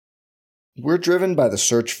We're driven by the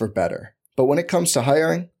search for better. But when it comes to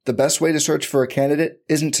hiring, the best way to search for a candidate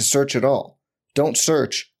isn't to search at all. Don't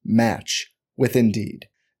search, match with Indeed.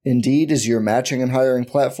 Indeed is your matching and hiring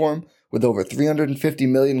platform with over 350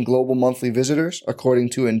 million global monthly visitors,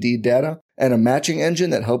 according to Indeed data, and a matching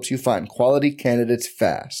engine that helps you find quality candidates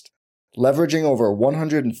fast. Leveraging over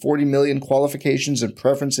 140 million qualifications and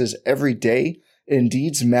preferences every day,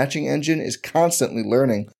 Indeed's matching engine is constantly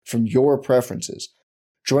learning from your preferences.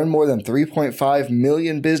 Join more than 3.5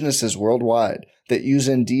 million businesses worldwide that use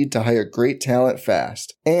Indeed to hire great talent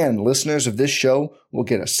fast. And listeners of this show will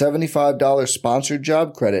get a $75 sponsored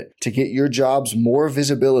job credit to get your jobs more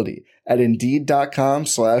visibility at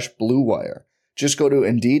Indeed.com/Blue Wire. Just go to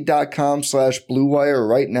Indeed.com/Blue Wire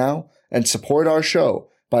right now and support our show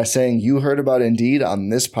by saying you heard about Indeed on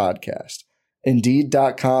this podcast.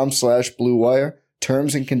 Indeed.com/Blue Wire.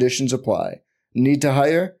 Terms and conditions apply. Need to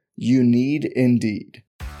hire? You need Indeed.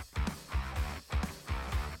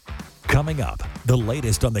 Coming up, the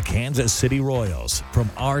latest on the Kansas City Royals from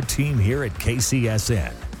our team here at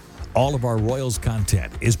KCSN. All of our Royals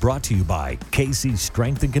content is brought to you by KC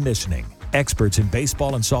Strength and Conditioning, experts in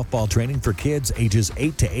baseball and softball training for kids ages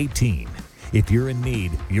 8 to 18. If you're in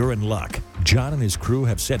need, you're in luck. John and his crew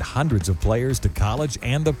have sent hundreds of players to college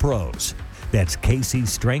and the pros. That's KC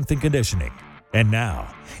Strength and Conditioning. And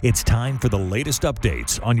now, it's time for the latest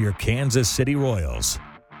updates on your Kansas City Royals.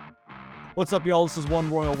 What's up, y'all? This is One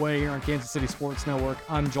Royal Way here on Kansas City Sports Network.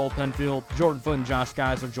 I'm Joel Penfield. Jordan Foote and Josh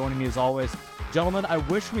Guys are joining me as always. Gentlemen, I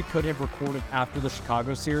wish we could have recorded after the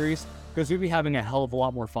Chicago series because we'd be having a hell of a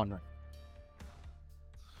lot more fun right now.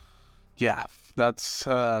 Yeah, that's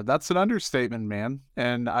an understatement, man.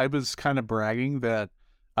 And I was kind of bragging that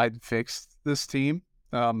I'd fixed this team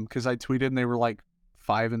because I tweeted and they were like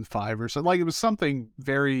 5-5 or something. Like, it was something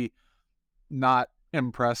very not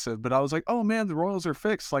impressive, but I was like, oh man, the Royals are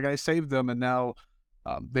fixed. Like, I saved them, and now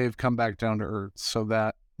they've come back down to earth. So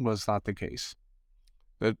that was not the case.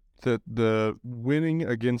 The winning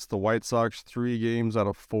against the White Sox 3 games out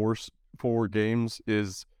of four games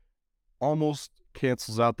is almost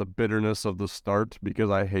cancels out the bitterness of the start because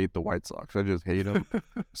I hate the White Sox. I just hate them.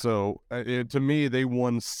 So to me, they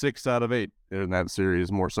won 6 out of 8 in that series,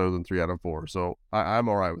 more so than 3 out of 4. So I'm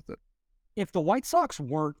all right with it. If the White Sox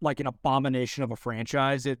weren't like an abomination of a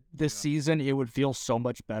franchise this season, it would feel so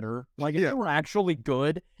much better. Like, if they were actually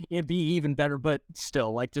good, it'd be even better. But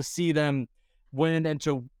still, like, to see them win and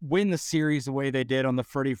to win the series the way they did on the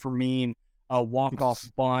Freddie Fermin walk-off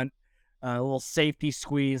bunt, a little safety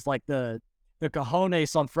squeeze, like the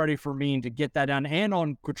cojones on Freddie Fermin to get that down, and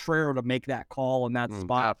on Cotrero to make that call in that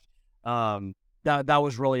spot. That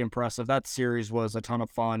was really impressive. That series was a ton of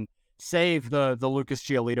fun. Save the Lucas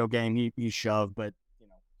Giolito game he shoved, but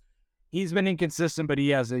he's been inconsistent, but he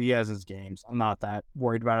has his games. I'm not that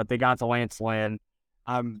worried about it. They got to Lance Lynn.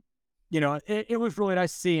 It was really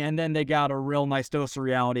nice to see, and then they got a real nice dose of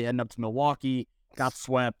reality heading up to Milwaukee, got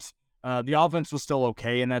swept. The offense was still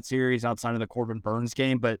okay in that series outside of the Corbin Burns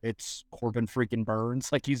game, but it's Corbin freaking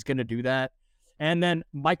Burns. Like, he's going to do that. And then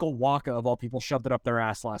Michael Wacha, of all people, shoved it up their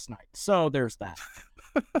ass last night. So there's that.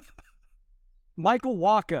 Michael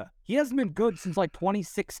Wacha, he hasn't been good since like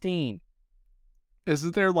 2016.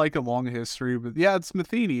 Isn't there like a long history? But yeah, it's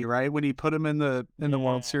Matheny, right? When he put him in the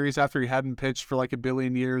World Series after he hadn't pitched for like a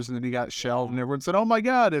billion years, and then he got shelved, and everyone said, "Oh my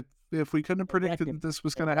God, if we couldn't have predicted that this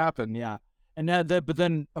was going to happen." Yeah, and but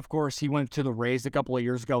then of course he went to the Rays a couple of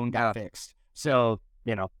years ago and got fixed. So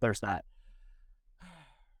there's that.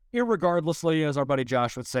 Irregardlessly, as our buddy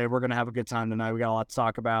Josh would say, we're going to have a good time tonight. We got a lot to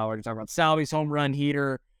talk about. We're going to talk about Salvy's home run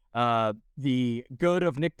heater, the good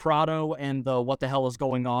of Nick Pratto, and the what the hell is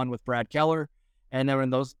going on with Brad Keller. And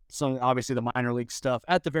then obviously the minor league stuff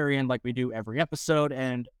at the very end, like we do every episode.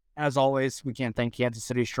 And as always, we can't thank Kansas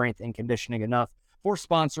City Strength and Conditioning enough for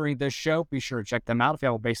sponsoring this show. Be sure to check them out if you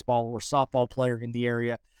have a baseball or softball player in the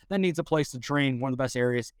area that needs a place to train. One of the best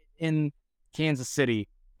areas in Kansas City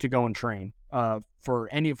to go and train for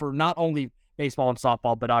not only baseball and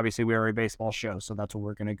softball, but obviously we are a baseball show, so that's what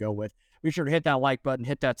we're going to go with. Be sure to hit that like button,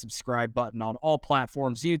 hit that subscribe button on all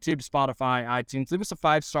platforms, YouTube, Spotify, iTunes. Leave us a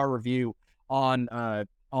 5-star review on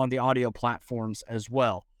the audio platforms as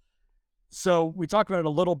well. So we talked about it a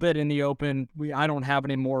little bit in the open. I don't have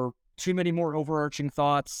too many more overarching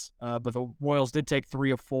thoughts, but the Royals did take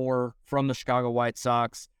 3 of 4 from the Chicago White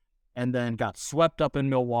Sox and then got swept up in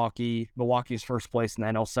Milwaukee. Milwaukee's first place in the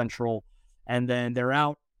NL Central. And then they're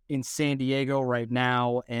out in San Diego right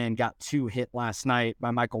now and got 2 hit last night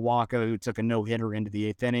by Michael Wacha, who took a no-hitter into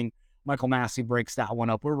the 8th inning. Michael Massey breaks that one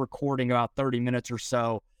up. We're recording about 30 minutes or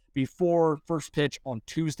so before first pitch on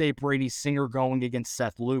Tuesday. Brady Singer going against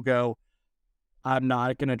Seth Lugo. I'm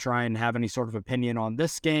not going to try and have any sort of opinion on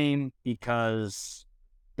this game because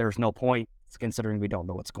there's no point, considering we don't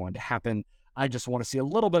know what's going to happen. I just want to see a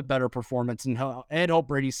little bit better performance and hope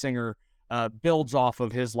Brady Singer builds off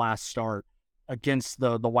of his last start against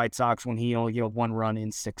the White Sox when he only gave 1 run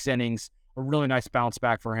in 6 innings. A really nice bounce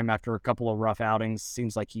back for him after a couple of rough outings.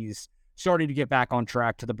 Seems like he's starting to get back on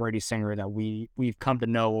track to the Brady Singer that we've come to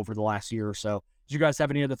know over the last year or so. Do you guys have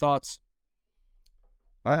any other thoughts?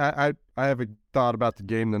 I have a thought about the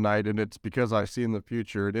game tonight, and it's because I see in the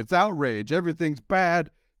future, and it's outrage. Everything's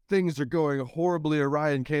bad. Things are going horribly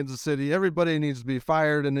awry in Kansas City. Everybody needs to be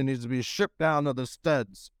fired, and it needs to be shipped down to the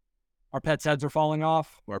studs. Our pets' heads are falling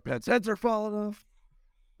off. Our pets' heads are falling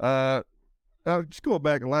off. Just going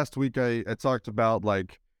back, last week I talked about,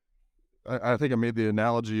 like, I think I made the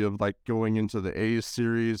analogy of, like, going into the A's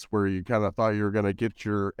series where you kind of thought you were going to get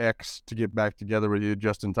your ex to get back together with you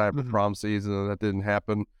just in time for prom season, and that didn't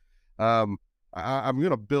happen. I'm going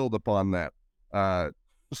to build upon that.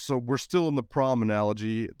 So we're still in the prom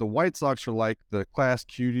analogy. The White Sox are like the class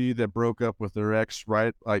cutie that broke up with their ex,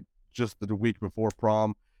 right? Like just the week before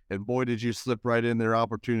prom. And boy, did you slip right in there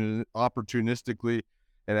opportunistically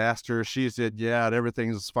and asked her. She said, yeah, and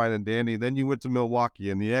everything's fine and dandy. Then you went to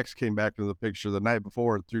Milwaukee, and the ex came back into the picture the night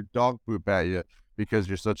before and threw dog poop at you because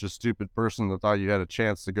you're such a stupid person that thought you had a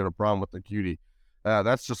chance to go to prom with the cutie.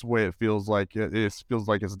 That's just the way it feels like. It feels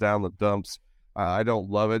like it's down the dumps. I don't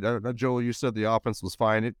love it. Joel, you said the offense was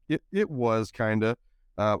fine. It was kind of.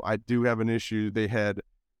 I do have an issue. They had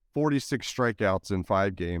 46 strikeouts in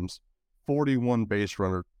 5 games, 41 base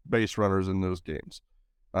runners in those games.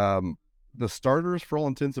 The starters, for all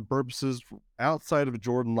intents and purposes, outside of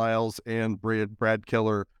Jordan Lyles and Brad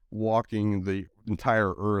Keller walking the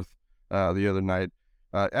entire earth the other night,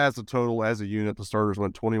 as a total, as a unit, the starters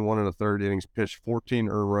went 21 1/3 innings, pitched 14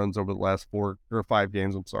 earned runs over the last 5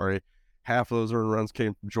 games. I'm sorry. Half of those earned runs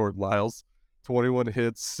came from Jordan Lyles. 21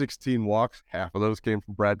 hits, 16 walks. Half of those came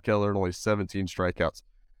from Brad Keller and only 17 strikeouts.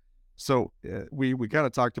 So we kind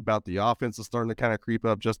of talked about the offense is starting to kind of creep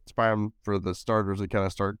up, just time for the starters to kind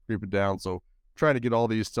of start creeping down. So trying to get all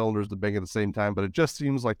these cylinders to bang at the same time, but it just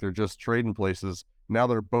seems like they're just trading places. Now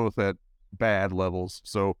they're both at bad levels.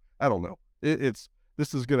 So I don't know.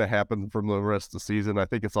 This is going to happen from the rest of the season. I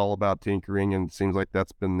think it's all about tinkering, and it seems like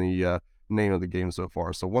that's been the name of the game so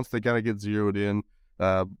far. So once they kind of get zeroed in,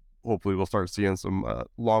 hopefully we'll start seeing some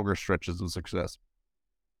longer stretches of success.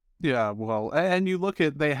 Yeah, well, and you look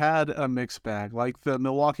at, they had a mixed bag. Like the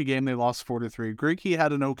Milwaukee game, they lost 4-3. Greinke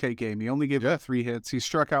had an okay game. He only gave up 3 hits. He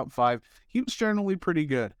struck out 5. He was generally pretty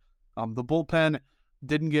good. The bullpen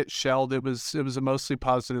didn't get shelled. It was a mostly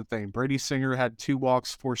positive thing. Brady Singer had 2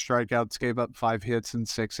 walks, 4 strikeouts, gave up 5 hits in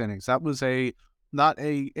 6 innings. That was not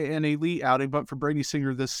an elite outing, but for Brady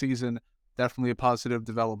Singer this season, definitely a positive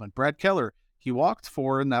development. Brad Keller, he walked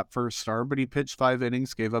 4 in that first start, but he pitched 5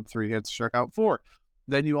 innings, gave up 3 hits, struck out 4.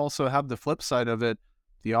 Then you also have the flip side of it.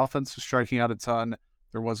 The offense was striking out a ton.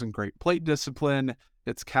 There wasn't great plate discipline.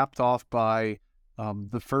 It's capped off by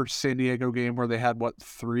the first San Diego game where they had,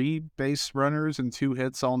 3 base runners and 2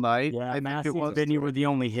 hits all night? Yeah, Matthew and Vinny were the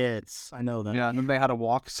only hits. I know that. Yeah, and then they had a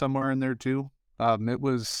walk somewhere in there too. It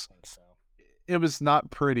was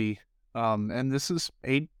not pretty. And this is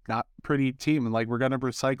a not pretty team. And we're going to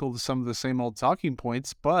recycle some of the same old talking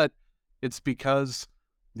points, but it's because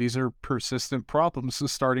these are persistent problems. The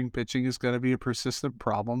starting pitching is going to be a persistent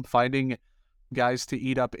problem. Finding guys to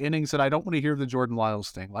eat up innings, and I don't want to hear the Jordan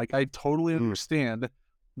Lyles thing. I totally understand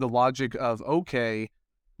the logic of, okay,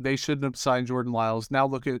 they shouldn't have signed Jordan Lyles. Now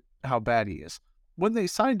look at how bad he is. When they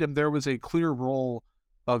signed him, there was a clear role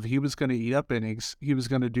of he was going to eat up innings. He was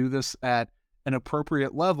going to do this at an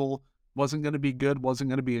appropriate level. Wasn't going to be good. Wasn't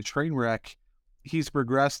going to be a train wreck. He's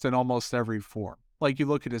progressed in almost every form. You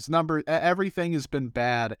look at his number, everything has been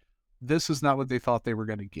bad. This is not what they thought they were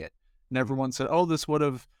going to get. And everyone said, oh, this would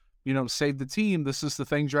have, saved the team. This is the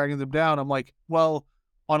thing dragging them down. I'm like, well,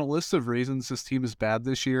 on a list of reasons this team is bad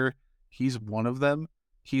this year, he's one of them.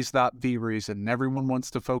 He's not the reason. And everyone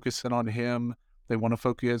wants to focus in on him. They want to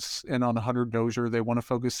focus in on Hunter Dozier. They want to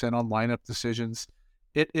focus in on lineup decisions.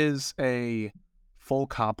 It is a full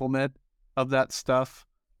complement of that stuff,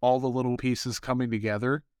 all the little pieces coming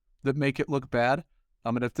together that make it look bad.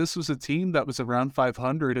 And if this was a team that was around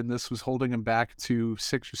 500 and this was holding them back to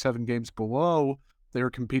 6 or 7 games below, they were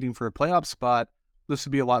competing for a playoff spot, this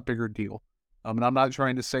would be a lot bigger deal. And I'm not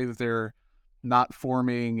trying to say that they're not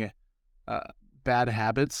forming bad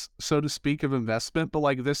habits, so to speak, of investment,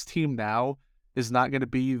 but this team now is not going to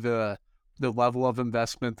be the level of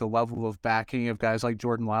investment, the level of backing of guys like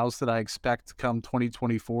Jordan Lyles that I expect to come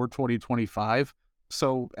 2024, 2025.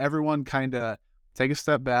 So everyone kind of take a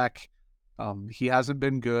step back. He hasn't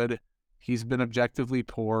been good. He's been objectively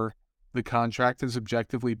poor. The contract is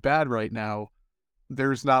objectively bad right now.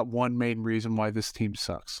 There's not one main reason why this team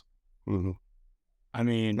sucks. Mm-hmm. I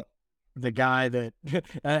mean, the guy that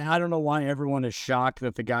I don't know why everyone is shocked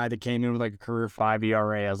that the guy that came in with like a career 5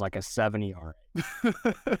 ERA has like a 7 ERA.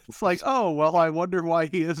 It's like, oh, well, I wonder why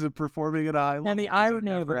he isn't performing at a high level. And the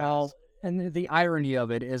irony of it all, and the irony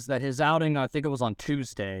of it is that his outing, I think it was on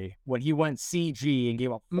Tuesday, when he went CG and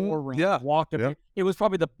gave up 4 runs, walked up. It was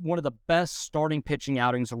probably one of the best starting pitching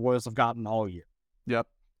outings the Royals have gotten all year. Yep.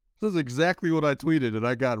 This is exactly what I tweeted, and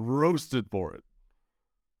I got roasted for it.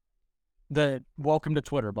 Welcome to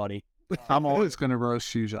Twitter, buddy. I'm always going to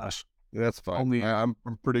roast you, Josh. That's fine. I'm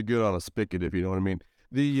pretty good on a spigot, if you know what I mean.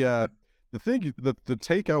 The thing, the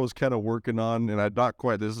take I was kind of working on, and I'm not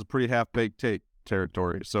quite. This is pretty half-baked take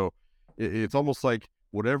territory. So it's almost like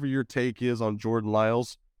whatever your take is on Jordan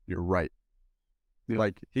Lyles, you're right. Yeah.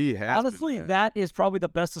 Like he has. Honestly, that is probably the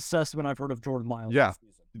best assessment I've heard of Jordan Lyles. Yeah,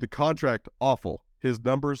 the contract awful. His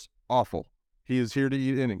numbers awful. He is here to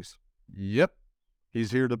eat innings. Yep.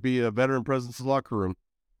 He's here to be a veteran presence in the locker room.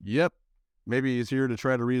 Yep. Maybe he's here to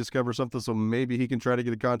try to rediscover something, so maybe he can try to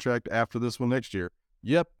get a contract after this one next year.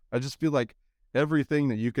 Yep. I just feel like everything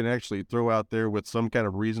that you can actually throw out there with some kind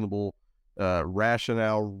of reasonable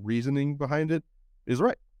reasoning behind it is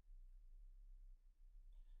right.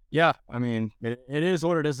 Yeah, I mean, it is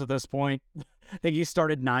what it is at this point. I think he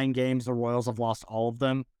started 9 games. The Royals have lost all of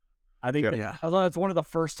them. I think it's one of the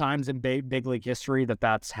first times in big league history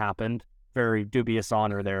that's happened. Very dubious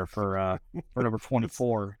honor there for number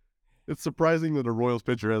 24. It's surprising that a Royals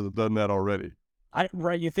pitcher hasn't done that already.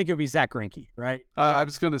 Right, you think it would be Zach Greinke, right? I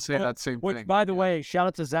was going to say that same thing. By the way, shout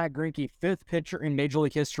out to Zach Greinke, 5th pitcher in Major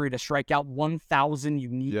League history to strike out 1,000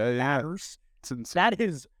 unique batters. That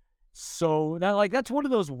is that's one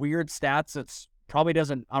of those weird stats that's probably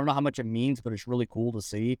doesn't. I don't know how much it means, but it's really cool to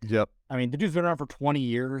see. Yep. I mean, the dude's been around for 20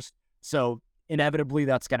 years, so inevitably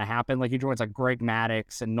that's going to happen. Like he joins like Greg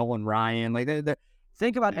Maddux and Nolan Ryan. Like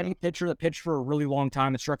think about any pitcher that pitched for a really long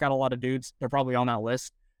time and struck out a lot of dudes. They're probably on that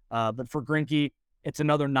list. But for Greinke, it's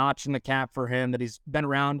another notch in the cap for him that he's been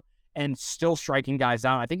around and still striking guys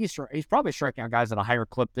out. I think he's probably striking out guys at a higher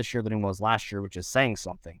clip this year than he was last year, which is saying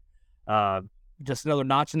something. Just another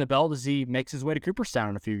notch in the belt as he makes his way to Cooperstown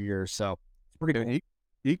in a few years. So it's pretty cool.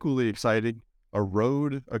 Equally exciting,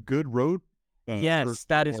 a good road. Yes,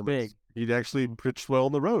 that is big. He'd actually pitched well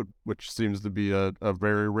on the road, which seems to be a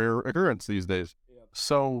very rare occurrence these days.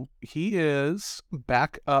 So he is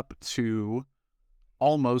back up to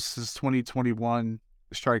almost his 2021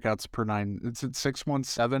 strikeouts per 9. It's at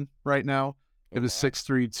 617 right now. It was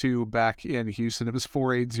 632 back in Houston. It was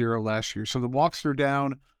 480 last year. So the walks are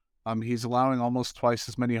down. He's allowing almost twice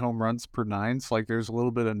as many home runs per 9. So like there's a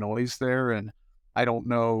little bit of noise there, and I don't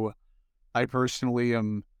know. I personally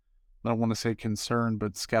am, I don't want to say concerned,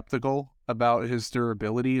 but skeptical about his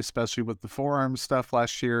durability, especially with the forearm stuff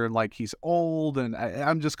last year. And like he's old, and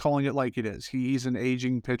I'm just calling it like it is. He's an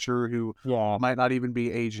aging pitcher who might not even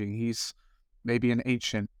be aging. He's maybe an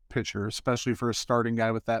ancient pitcher, especially for a starting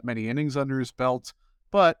guy with that many innings under his belt.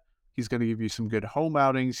 But he's going to give you some good home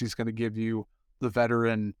outings. He's going to give you the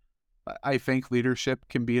veteran. I think leadership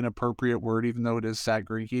can be an appropriate word, even though it is Zach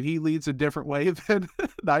Greinke. He leads a different way than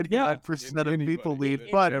 99% of people lead,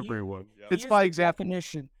 but everyone. It's by example.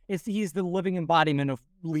 Definition. He's the living embodiment of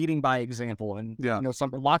leading by example, and some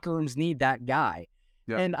locker rooms need that guy.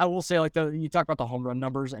 Yeah. And I will say, like you talk about the home run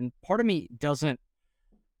numbers, and part of me doesn't.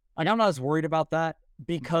 Like I'm not as worried about that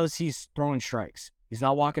because he's throwing strikes. He's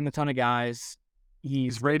not walking a ton of guys.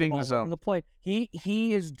 He's rating the zone. The plate.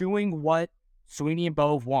 He is doing what Sweeney and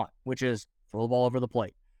Bove want, which is throw the ball over the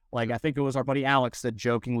plate. Like I think it was our buddy Alex that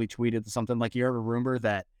jokingly tweeted something like, "You heard a rumor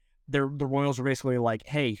that the Royals are basically like,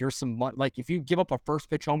 hey, here's some money. Like if you give up a first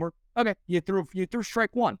pitch homer, okay, you threw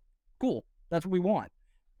strike 1, cool, that's what we want.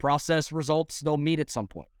 Process results, they'll meet at some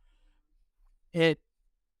point. It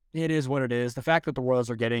is what it is. The fact that the Royals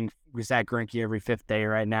are getting Zach Greinke every 5th day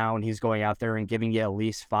right now, and he's going out there and giving you at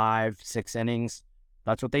least 5-6 innings,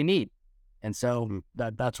 that's what they need. And so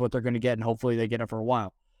that's what they're going to get, and hopefully they get it for a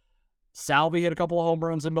while. Salvi hit a couple of home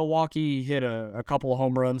runs in Milwaukee. He hit a couple of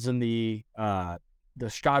home runs in the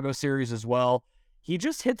Chicago series as well. He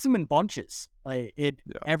just hits them in bunches.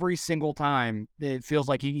 Every single time. It feels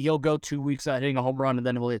like he'll go 2 weeks out hitting a home run, and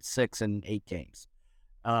then he'll hit 6 in 8 games.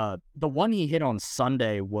 The one he hit on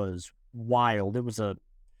Sunday was wild. It was a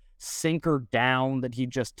sinker down that he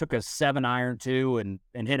just took a 7-iron to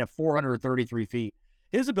and hit at 433 feet.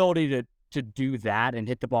 His ability to do that and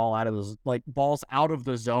hit the ball out of those balls out of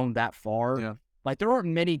the zone that far. Yeah. Like there aren't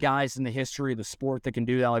many guys in the history of the sport that can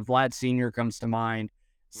do that. Like Vlad Sr. comes to mind.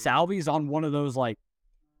 Salvy's on one of those, like,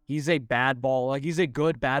 he's a bad ball, like he's a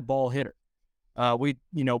good bad ball hitter. Some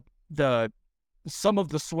of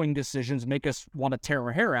the swing decisions make us want to tear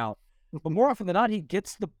our hair out, but more often than not, he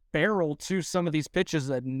gets the barrel to some of these pitches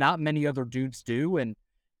that not many other dudes do, and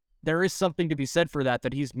there is something to be said for that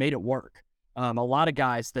he's made it work. A lot of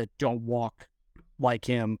guys that don't walk like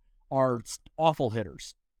him are awful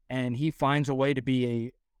hitters, and he finds a way to be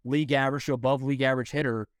a league average to above league average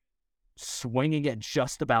hitter, swinging at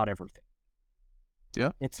just about everything.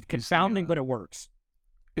 Yeah. It's confounding, but it works.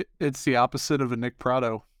 It's the opposite of a Nick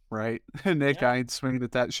Prado, right? Nick, I ain't swinging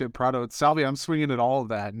at that shit. Prado, it's Salvi, I'm swinging at all of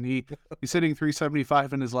that. And he's hitting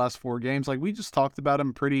 375 in his last 4 games. Like, we just talked about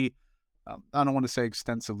him pretty, I don't want to say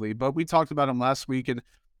extensively, but we talked about him last week, and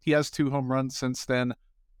he has 2 home runs since then.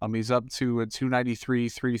 He's up to a 293,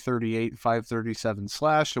 338, 537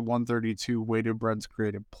 slash, a 132 weighted runs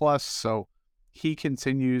created plus. So he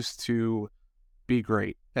continues to be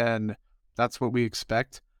great. And that's what we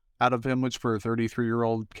expect out of him, which for a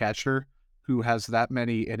 33-year-old catcher who has that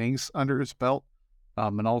many innings under his belt,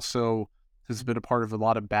 and also has been a part of a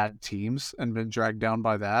lot of bad teams and been dragged down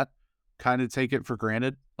by that, kind of take it for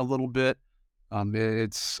granted a little bit.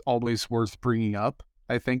 It's always worth bringing up.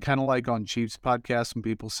 I think kind of like on Chiefs podcast when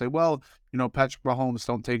people say, well, Patrick Mahomes,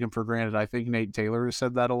 don't take him for granted. I think Nate Taylor has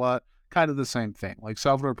said that a lot. Kind of the same thing. Like,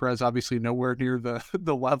 Salvador Perez, obviously nowhere near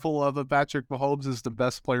the level of a Patrick Mahomes, is the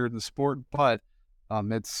best player in the sport, but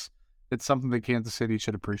it's something that Kansas City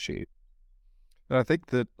should appreciate. And I think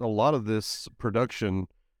that a lot of this production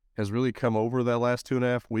has really come over that last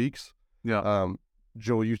 2.5 weeks. Yeah.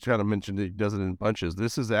 Joel, you kind of mentioned he does it in bunches.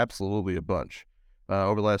 This is absolutely a bunch.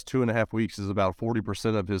 Over the last 2.5 weeks is about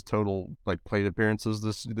 40% of his total plate appearances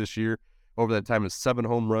this year. Over that time is 7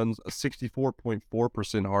 home runs, a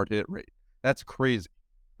 64.4% hard hit rate. That's crazy.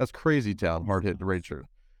 That's crazy town hard hit rate.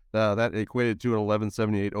 That equated to an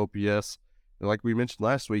 1178 OPS. And like we mentioned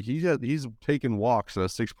last week, he's taken walks at a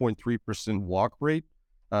 6.3% walk rate.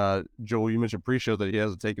 Joel, you mentioned pre-show that he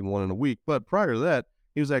hasn't taken one in a week, but prior to that,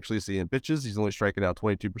 he was actually seeing pitches. He's only striking out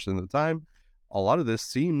 22% of the time. A lot of this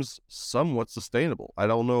seems somewhat sustainable. I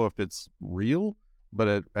don't know if it's real,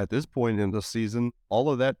 but at this point in the season, all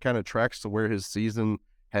of that kind of tracks to where his season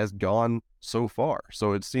has gone so far.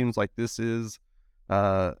 So it seems like this is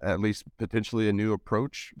at least potentially a new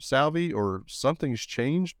approach, Salvi, or something's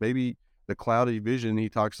changed. Maybe the cloudy vision he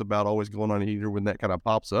talks about always going on a heater when that kind of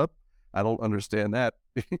pops up. I don't understand that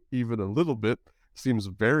even a little bit. Seems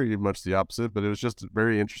very much the opposite, but it was just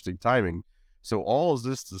very interesting timing. So all is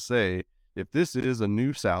this to say, if this is a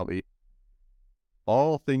new Salvi,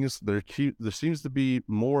 all things there seems to be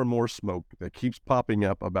more and more smoke that keeps popping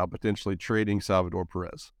up about potentially trading Salvador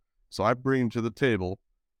Perez. So I bring to the table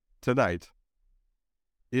tonight,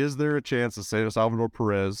 is there a chance that Salvador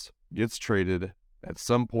Perez gets traded at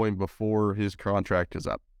some point before his contract is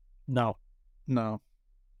up? No. Not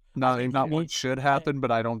what should happen,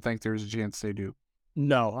 but I don't think there's a chance they do.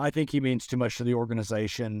 No, I think he means too much to the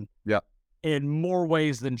organization. Yeah. In more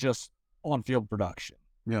ways than just on-field production.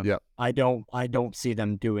 Yeah. I don't see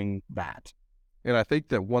them doing that. And I think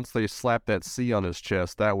that once they slapped that C on his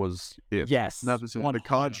chest, that was it. Yes. That was it.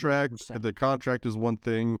 The contract is one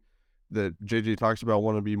thing that JJ talks about,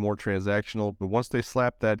 wanting to be more transactional, but once they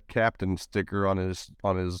slap that captain sticker on his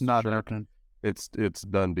not shirt, happening. It's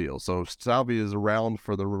done deal. So Salvi is around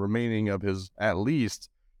for the remaining of his at least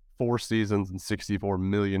 4 seasons and $64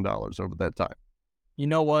 million over that time. You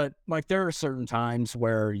know what? There are certain times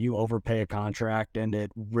where you overpay a contract and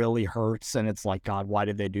it really hurts, and it's like, God, why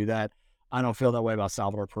did they do that? I don't feel that way about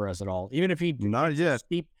Salvador Perez at all. Even if he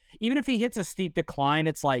hits a steep decline,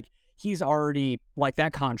 it's like he's already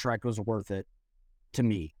that contract was worth it to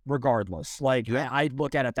me, regardless. I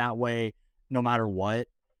look at it that way, no matter what.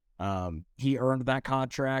 He earned that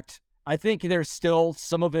contract. I think there's still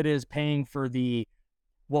some of it is paying for the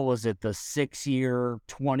 6-year,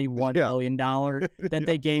 $21 million that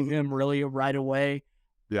they gave him really right away.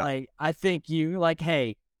 Yeah. I think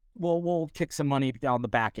hey, we'll kick some money down the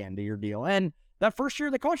back end of your deal. And that first year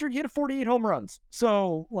of the contract, he hit 48 home runs.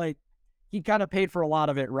 So he kind of paid for a lot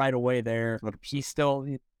of it right away there. 100%. He's still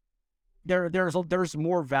there's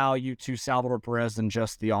more value to Salvador Perez than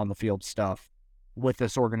just the on the field stuff with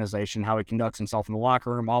this organization, how he conducts himself in the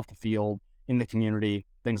locker room, off the field, in the community,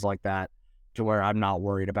 things like that, to where I'm not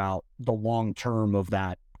worried about the long term of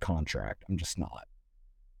that contract. I'm just not.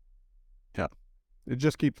 Yeah. It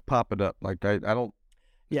just keeps popping up. I don't.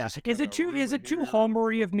 Yes. Is it too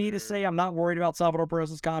homery of me to say I'm not worried about Salvador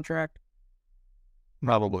Perez's contract?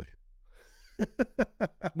 Probably.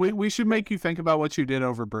 We should make you think about what you did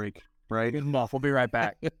over break, right? Good enough. We'll be right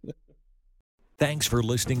back. Thanks for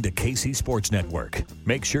listening to KC Sports Network.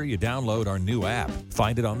 Make sure you download our new app.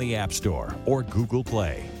 Find it on the App Store or Google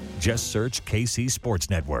Play. Just search KC Sports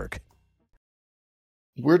Network.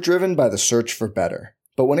 We're driven by the search for better.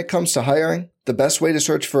 But when it comes to hiring, the best way to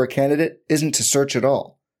search for a candidate isn't to search at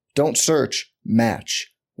all. Don't search,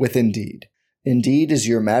 match with Indeed. Indeed is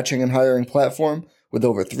your matching and hiring platform with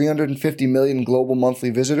over 350 million global monthly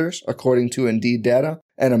visitors, according to Indeed data,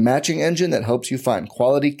 and a matching engine that helps you find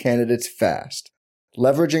quality candidates fast.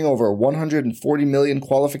 Leveraging over 140 million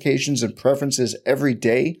qualifications and preferences every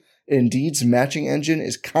day, Indeed's matching engine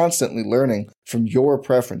is constantly learning from your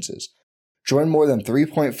preferences. Join more than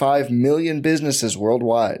 3.5 million businesses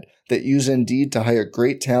worldwide that use Indeed to hire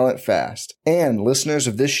great talent fast. And listeners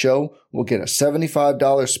of this show will get a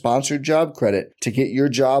 $75 sponsored job credit to get your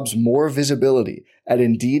jobs more visibility at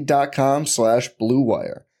Indeed.com/Blue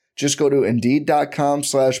Wire. Just go to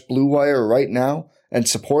Indeed.com/Blue Wire right now and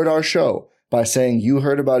support our show by saying you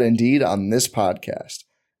heard about Indeed on this podcast.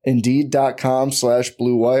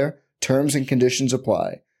 Indeed.com/Blue Wire. Terms and conditions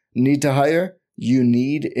apply. Need to hire? You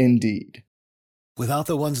need Indeed. Without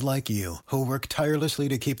the ones like you, who work tirelessly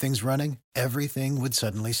to keep things running, everything would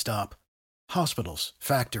suddenly stop. Hospitals,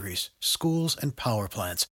 factories, schools, and power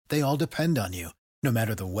plants, they all depend on you. No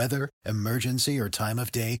matter the weather, emergency, or time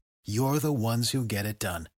of day, you're the ones who get it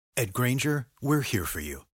done. At Grainger, we're here for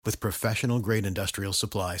you with professional-grade industrial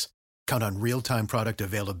supplies. Count on real-time product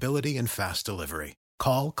availability and fast delivery.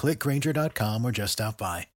 Call, click Grainger.com, or just stop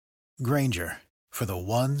by. Grainger, for the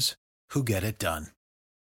ones who get it done.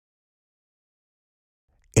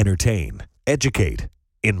 Entertain, educate,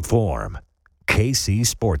 inform. KC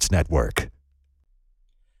Sports Network.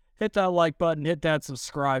 Hit that like button, hit that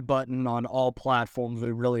subscribe button on all platforms.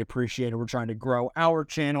 We really appreciate it. We're trying to grow our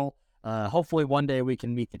channel. Hopefully one day we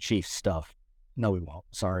can meet the Chiefs stuff. No, we won't.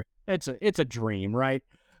 Sorry. It's a dream, right?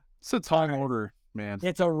 It's a tall order, man.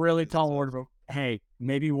 It's a really tall order, but hey,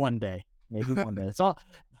 maybe one day. Maybe one day. It's all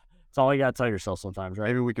you gotta tell yourself sometimes, right?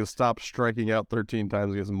 Maybe we can stop striking out 13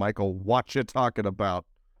 times against Michael. What you talking about?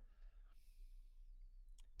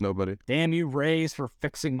 Nobody. Damn you, Rays, for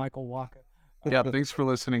fixing Michael Walker. Yeah, thanks for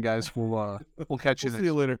listening, guys. We'll catch you See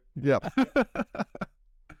you later. Yeah.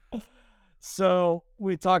 So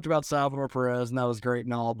we talked about Salvador Perez, and that was great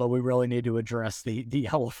and all, but we really need to address the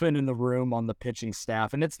elephant in the room on the pitching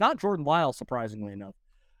staff, and it's not Jordan Lyle, surprisingly enough.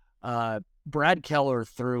 Brad Keller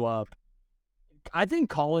threw up. I think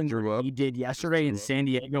calling what he did yesterday in San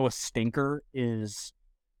Diego a stinker is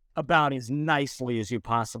about as nicely as you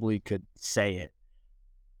possibly could say it.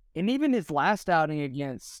 And even his last outing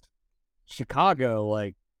against Chicago,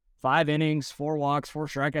 like 5 innings, 4 walks, 4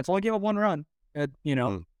 strikeouts, only gave up 1 run,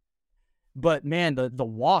 But, man, the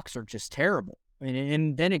walks are just terrible.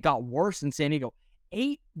 And then it got worse in San Diego.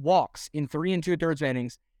 8 walks in 3 2/3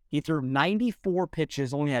 innings. He threw 94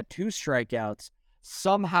 pitches, only had 2 strikeouts.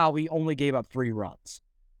 Somehow he only gave up 3 runs.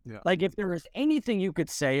 Yeah. Like, if there is anything you could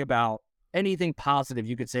say about, anything positive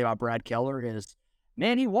you could say about Brad Keller is,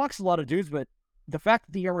 man, he walks a lot of dudes, but the fact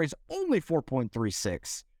that the ERA is only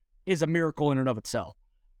 4.36 is a miracle in and of itself.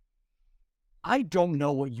 I don't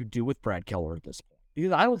know what you do with Brad Keller at this point,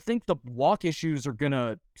 because I don't think the walk issues are going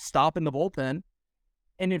to stop in the bullpen,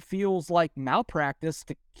 and it feels like malpractice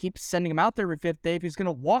to keep sending him out there every 5th day if he's going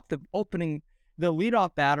to walk the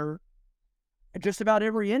leadoff batter just about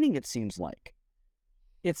every inning, it seems like.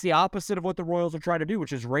 It's the opposite of what the Royals are trying to do,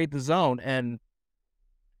 which is raid the zone, and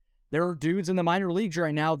there are dudes in the minor leagues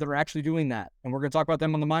right now that are actually doing that, and we're going to talk about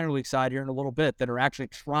them on the minor league side here in a little bit, that are actually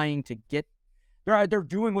trying to get – they're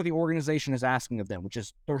doing what the organization is asking of them, which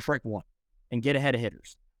is throw strike 1 and get ahead of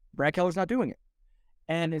hitters. Brad Keller's not doing it.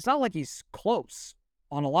 And it's not like he's close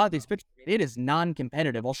on a lot of these pitches. It is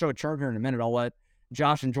non-competitive. I'll show a chart here in a minute. I'll let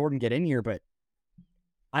Josh and Jordan get in here, but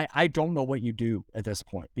I don't know what you do at this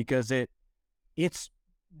point, because it's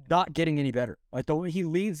not getting any better. Like, he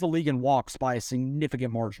leads the league in walks by a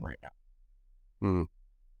significant margin right now.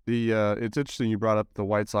 It's interesting you brought up the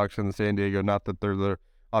White Sox and the San Diego. Not that they're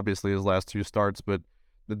obviously his last 2 starts, but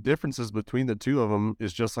the differences between the 2 of them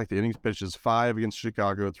is just like the innings pitched is 5 against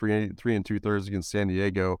Chicago, 3 2/3 against San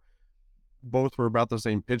Diego. Both were about the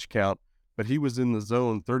same pitch count, but he was in the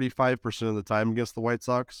zone 35% of the time against the White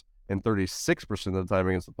Sox and 36% of the time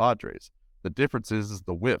against the Padres. The difference is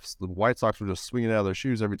the whiffs. The White Sox were just swinging out of their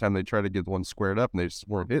shoes every time they tried to get one squared up, and they just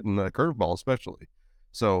weren't hitting a curveball especially.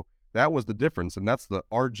 So that was the difference, and that's the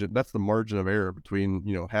margin of error between,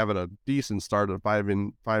 having a decent start of 5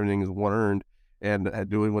 innings, 1 earned, and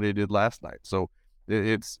doing what he did last night. So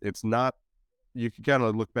it's not, you can kind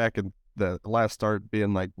of look back at the last start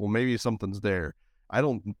being like, well, maybe something's there. I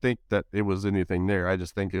don't think that it was anything there. I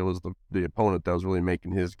just think it was the opponent that was really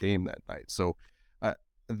making his game that night. So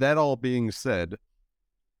that all being said,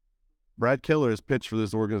 Brad Keller has pitched for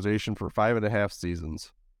this organization for 5.5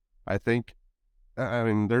 seasons. I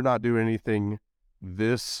mean, they're not doing anything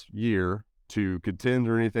this year to contend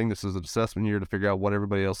or anything. This is an assessment year to figure out what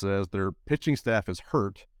everybody else says. Their pitching staff is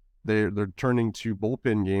hurt. They're turning to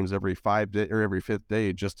bullpen games every 5 day or every 5th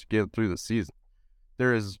day just to get through the season.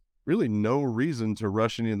 There is really no reason to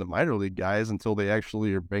rush any of the minor league guys until they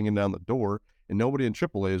actually are banging down the door, and nobody in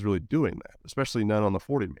AAA is really doing that, especially none on the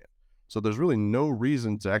 40-man. So there's really no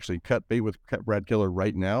reason to actually cut bait with Brad Keller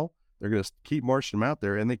right now. They're going to keep marching him out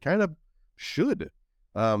there, and they kind of should,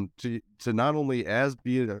 to not only as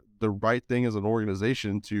be the right thing as an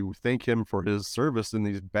organization to thank him for his service in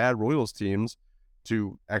these bad Royals teams,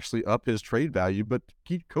 to actually up his trade value, but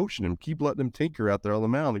keep coaching him, keep letting him tinker out there on the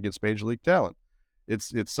mound against major league talent.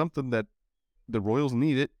 It's something that the Royals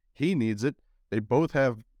need it. He needs it. They both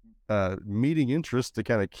have meeting interests to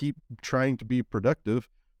kind of keep trying to be productive.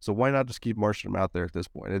 So why not just keep marching him out there at this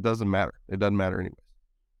point? It doesn't matter. It doesn't matter anyways.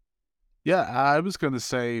 Yeah, I was going to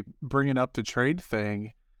say, bringing up the trade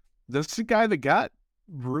thing, this is a guy that got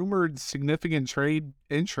rumored significant trade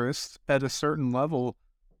interest at a certain level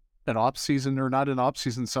a season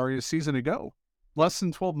ago. Less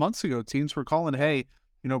than 12 months ago, teams were calling, hey,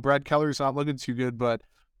 Brad Keller's not looking too good, but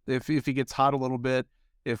if he gets hot a little bit,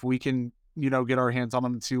 if we can, get our hands on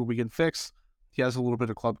him and see what we can fix, he has a little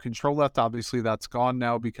bit of club control left. Obviously, that's gone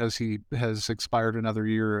now because he has expired another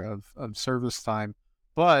year of service time.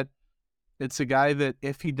 But it's a guy that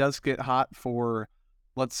if he does get hot for,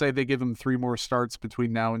 let's say they give him 3 more starts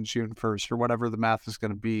between now and June 1st or whatever the math is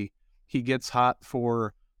going to be, he gets hot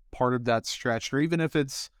for part of that stretch, or even if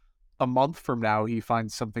it's a month from now, he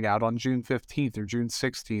finds something out on June 15th or June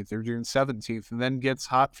 16th or June 17th and then gets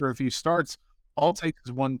hot for a few starts. All it takes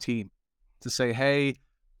is one team to say, hey,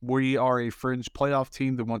 we are a fringe playoff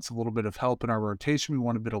team that wants a little bit of help in our rotation. We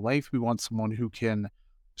want a bit of length. We want someone who can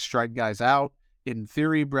strike guys out. In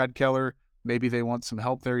theory, Brad Keller, maybe they want some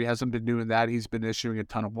help there. He hasn't been doing that. He's been issuing a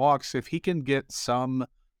ton of walks. If he can get some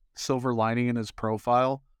silver lining in his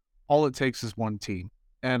profile, all it takes is one team.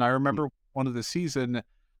 And I remember one of the season,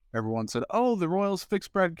 everyone said, oh, the Royals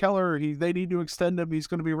fixed Brad Keller. They need to extend him. He's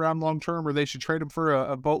going to be around long-term, or they should trade him for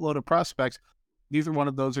a boatload of prospects. Neither one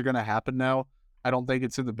of those are going to happen now. I don't think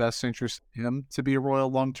it's in the best interest of him to be a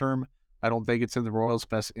Royal long-term. I don't think it's in the Royals'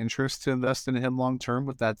 best interest to invest in him long-term.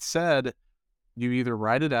 With that said, you either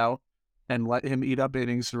ride it out and let him eat up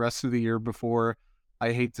innings the rest of the year before,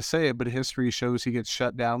 I hate to say it, but history shows he gets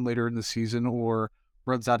shut down later in the season or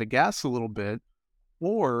runs out of gas a little bit,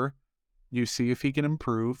 or you see if he can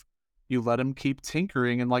improve. You let him keep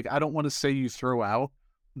tinkering. And I don't want to say you throw out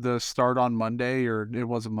the start on Monday, or it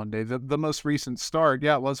wasn't Monday, the most recent start.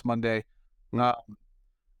 Yeah, it was Monday. I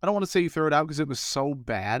don't want to say you throw it out because it was so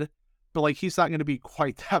bad, but he's not going to be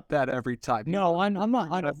quite that bad every time. No, I'm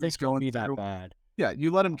not. I don't think it's going to be that bad. Yeah,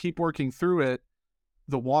 you let him keep working through it.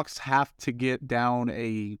 The walks have to get down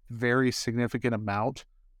a very significant amount.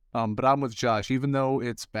 But I'm with Josh. Even though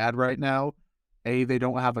it's bad right now, they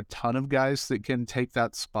don't have a ton of guys that can take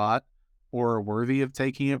that spot or are worthy of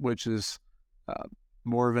taking it, which is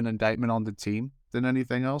more of an indictment on the team than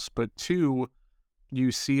anything else. But 2,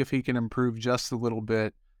 you see if he can improve just a little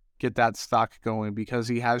bit, get that stock going, because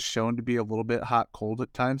he has shown to be a little bit hot cold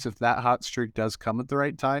at times. If that hot streak does come at the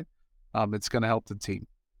right time, it's going to help the team.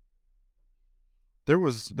 There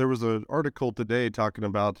was an article today talking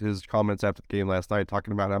about his comments after the game last night,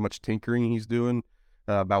 talking about how much tinkering he's doing,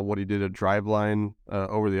 about what he did at Driveline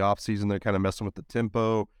over the offseason. They're kind of messing with the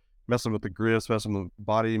tempo, messing with the grips, messing with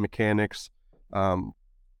body mechanics,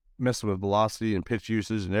 messing with velocity and pitch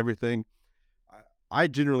usage and everything. I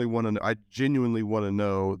genuinely want to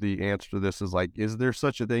know the answer to this. Is there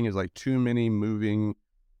such a thing as too many moving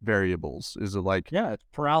variables? Is it it's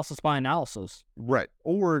paralysis by analysis, right?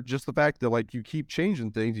 Or just the fact that you keep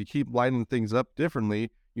changing things, you keep lining things up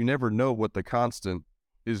differently, you never know what the constant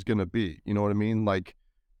is going to be. You know what I mean?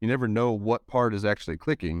 You never know what part is actually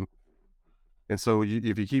clicking. And so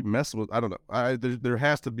if you keep messing with, I don't know, there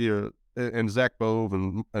has to be and Zach Bove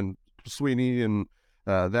and Sweeney and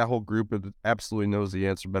that whole group absolutely knows the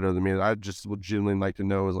answer better than me. I just would genuinely like to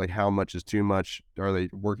know is how much is too much? Are they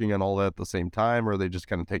working on all that at the same time, or are they just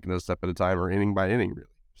kind of taking it a step at a time, or inning by inning, really?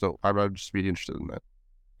 So I'd just be interested in that.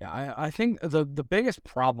 Yeah, I think the biggest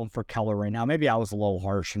problem for Keller right now, maybe I was a little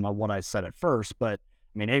harsh in what I said at first, but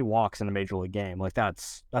 8 walks in a major league game,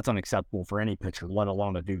 that's unacceptable for any pitcher, let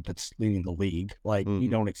alone a dude that's leading the league. You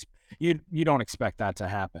don't expect that to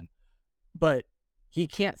happen. But he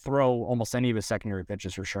can't throw almost any of his secondary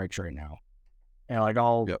pitches for strikes right now. And I'm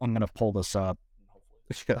gonna pull this up.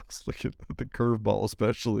 Yeah, look at the curveball,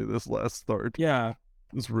 especially this last start. Yeah,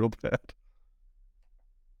 It was real bad.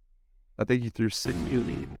 I think he threw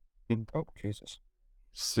 16 Oh, Jesus.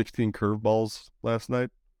 curveballs last night.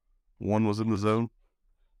 One was in the zone.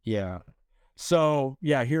 Yeah. So,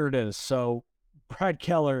 yeah, here it is. So, Brad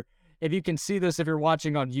Keller, if you can see this, if you're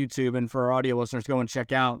watching on YouTube, and for our audio listeners, go and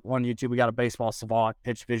check out on YouTube. We got a Baseball Savant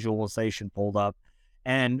pitch visualization pulled up.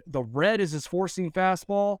 And the red is his four-seam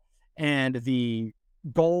fastball, and the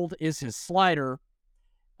gold is his slider.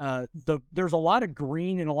 There's a lot of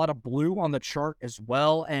green and a lot of blue on the chart as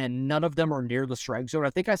well, and none of them are near the strike zone. I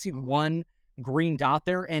think I see one green dot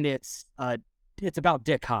there, and it's about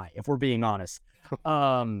dick high, if we're being honest.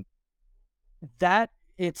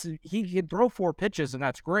 He can throw 4 pitches, and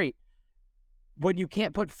that's great. When you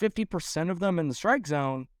can't put 50% of them in the strike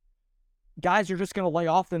zone, guys are just going to lay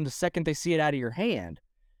off them the second they see it out of your hand,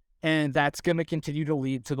 and that's going to continue to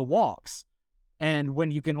lead to the walks. And when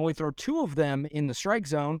you can only throw 2 of them in the strike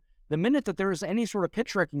zone, the minute that there is any sort of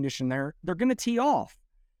pitch recognition there, they're going to tee off.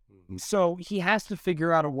 Mm-hmm. So he has to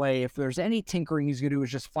figure out a way. If there's any tinkering he's going to do, is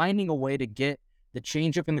just finding a way to get the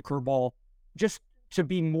changeup and the curveball just to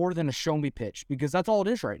be more than a show me pitch, because that's all it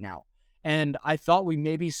is right now. And I thought we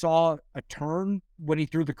maybe saw a turn when he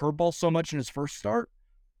threw the curveball so much in his first start,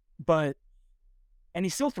 and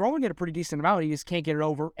he's still throwing it a pretty decent amount. He just can't get it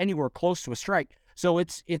over anywhere close to a strike. So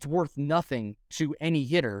it's worth nothing to any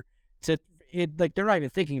hitter they're not even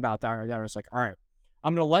thinking about that. They're just like, all right,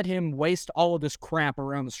 I'm going to let him waste all of this crap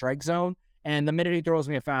around the strike zone. And the minute he throws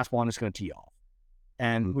me a fastball, I'm just going to tee off.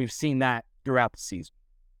 And we've seen that throughout the season.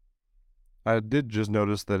 I did just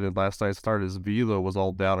notice that in last night's start, his velo was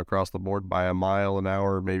all down across the board by a mile an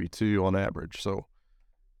hour, maybe 2 on average. So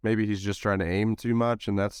maybe he's just trying to aim too much,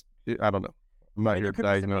 and that's, I don't know. I'm not here to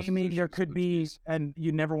diagnose. There could be, and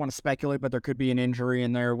you never want to speculate, but there could be an injury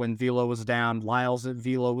in there when velo was down. Lyle's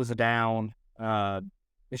velo was down.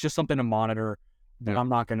 It's just something to monitor. But I'm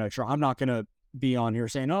not gonna be on here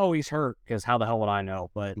saying, "Oh, he's hurt," because how the hell would I know?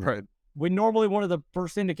 But right. Normally one of the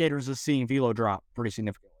first indicators is seeing velo drop pretty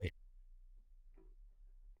significantly.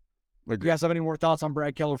 You guys have any more thoughts on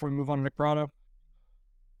Brad Keller before we move on to Nick Prado?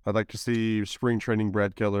 I'd like to see spring training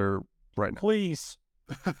Brad Keller right now. Please.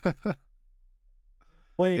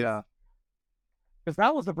 Please. Yeah. Because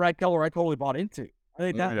that was the Brad Keller I totally bought into. I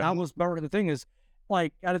think that was part of the thing is,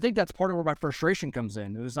 like, I think that's part of where my frustration comes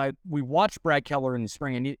in. It was we watched Brad Keller in the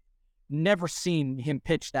spring, and you never seen him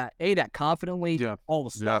pitch that confidently. Yeah. All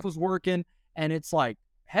the stuff was working, and it's like,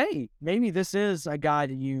 hey, maybe this is a guy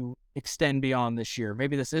that you extend beyond this year.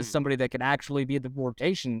 Maybe this is somebody that can actually be at the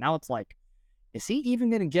rotation. Now it's like, is he even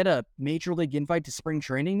going to get a major league invite to spring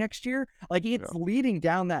training next year? Like, it's leading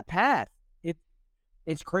down that path.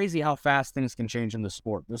 It's crazy how fast things can change in the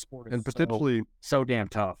sport. The sport is potentially so damn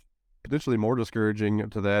tough. Potentially more discouraging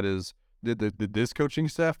to that is, did this coaching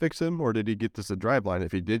staff fix him, or did he get this at Driveline?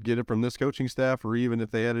 If he did get it from this coaching staff, or even if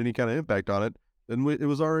they had any kind of impact on it, then it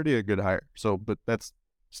was already a good hire. So, but that's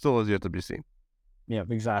still is yet to be seen. Yeah,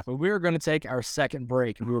 exactly. We're going to take our second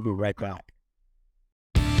break, and we will be right back.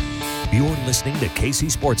 You're listening to KC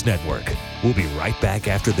Sports Network. We'll be right back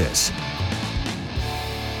after this.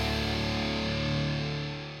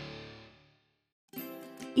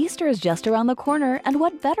 Easter is just around the corner, and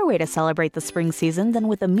what better way to celebrate the spring season than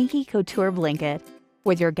with a Minky Couture blanket?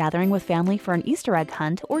 Whether you're gathering with family for an Easter egg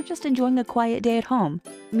hunt or just enjoying a quiet day at home,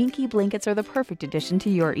 Minky blankets are the perfect addition to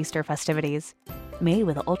your Easter festivities. Made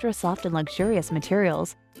with ultra-soft and luxurious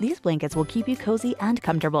materials, these blankets will keep you cozy and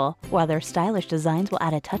comfortable, while their stylish designs will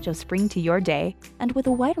add a touch of spring to your day. And with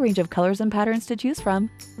a wide range of colors and patterns to choose from,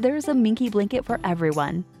 there's a Minky blanket for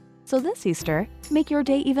everyone. So this Easter, make your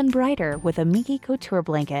day even brighter with a Minky Couture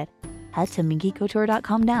blanket. Head to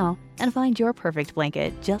minkycouture.com now and find your perfect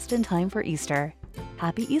blanket just in time for Easter.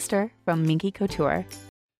 Happy Easter from Minky Couture.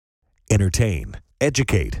 Entertain,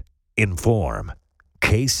 educate, inform.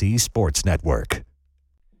 KC Sports Network.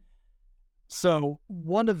 So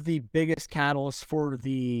one of the biggest catalysts for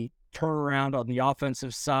the turnaround on the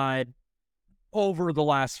offensive side over the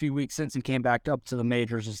last few weeks since he came back up to the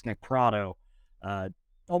majors is Nick Prado.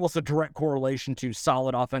 Almost a direct correlation to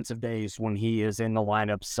solid offensive days when he is in the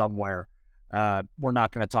lineup somewhere. We're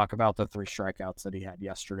not going to talk about the 3 strikeouts that he had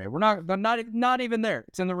yesterday. We're not even there.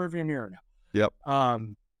 It's in the rearview mirror now. Yep.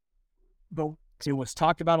 But it was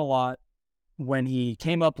talked about a lot when he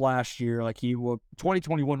came up last year. Like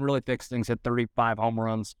 2021 really fixed things, hit 35 home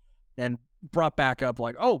runs, and brought back up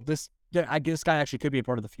like, this guy actually could be a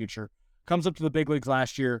part of the future. Comes up to the big leagues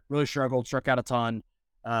last year, really struggled, struck out a ton,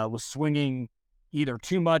 was swinging either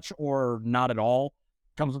too much or not at all.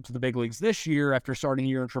 Comes up to the big leagues this year after starting a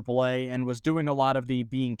year in AAA and was doing a lot of the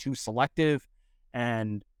being too selective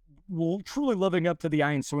and truly living up to the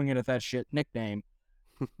I ain't swinging at that shit nickname.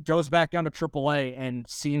 goes back down to AAA and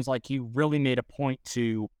seems like he really made a point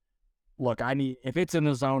to, look, if it's in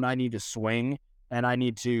the zone, I need to swing, and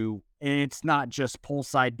it's not just pull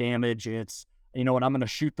side damage. It's, you know what, I'm going to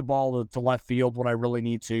shoot the ball to left field when I really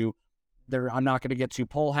need to. I'm not going to get too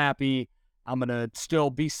pull happy. I'm going to still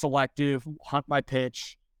be selective, hunt my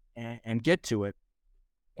pitch, and get to it.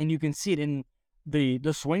 And you can see it in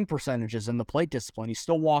the swing percentages and the plate discipline. He's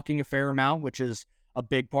still walking a fair amount, which is a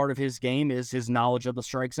big part of his game, is his knowledge of the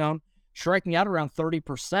strike zone. Striking out around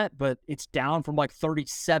 30%, but it's down from like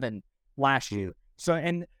 37 last year. So,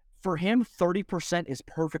 and for him, 30% is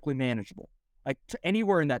perfectly manageable. Like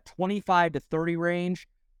anywhere in that 25 to 30 range,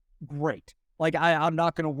 great. Like I'm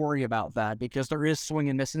not going to worry about that because there is swing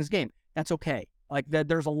and miss in his game. That's okay. Like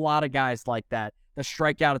there's a lot of guys like that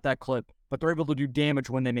strike out at that clip, but they're able to do damage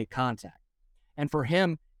when they make contact. And for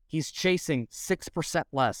him, he's chasing 6%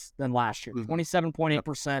 less than last year,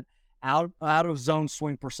 27.8% out of zone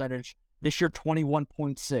swing percentage. This year,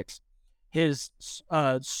 21.6. His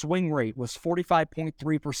swing rate was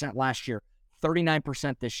 45.3% last year,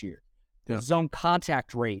 39% this year. Yeah. Zone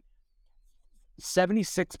contact rate,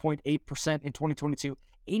 76.8% in 2022,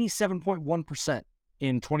 87.1%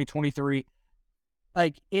 in 2023.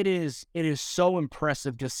 Like it is so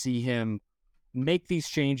impressive to see him make these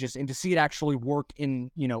changes and to see it actually work in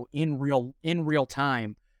real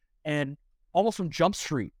time, and almost from Jump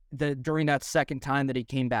Street during that second time that he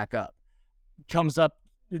came back up. Comes up,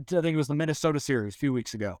 I think it was the Minnesota series a few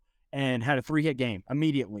weeks ago, and had a 3-hit game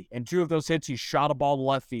immediately. And 2 of those hits, he shot a ball to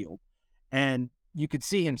left field. And you could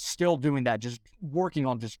see him still doing that, just working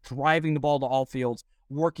on just driving the ball to all fields,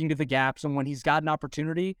 working to the gaps. And when he's got an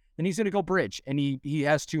opportunity, then he's going to go bridge. And he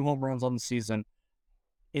has 2 home runs on the season.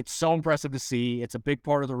 It's so impressive to see. It's a big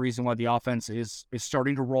part of the reason why the offense is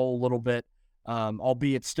starting to roll a little bit,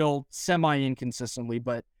 albeit still semi-inconsistently.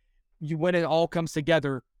 But when it all comes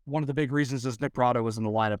together, one of the big reasons is Nick Pratto was in the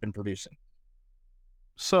lineup and producing.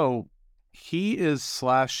 So he is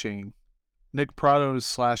slashing. Nick Pratto is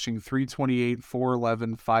slashing 328,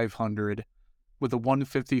 411, 500 with a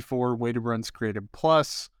 154 weighted runs created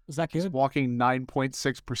plus. Is that good? He's walking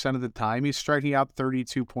 9.6% of the time. He's striking out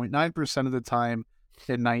 32.9% of the time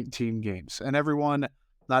in 19 games. And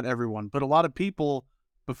not everyone, but a lot of people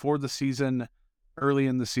before the season, early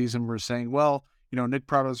in the season, were saying, well, Nick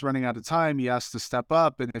Pratto's running out of time. He has to step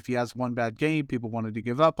up. And if he has one bad game, people wanted to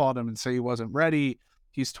give up on him and say he wasn't ready.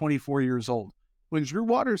 He's 24 years old. When Drew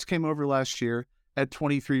Waters came over last year at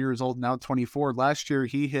 23 years old, now 24, last year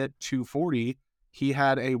he hit 240. He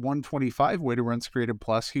had a 125 weighted runs created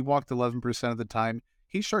plus. He walked 11% of the time.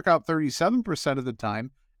 He struck out 37% of the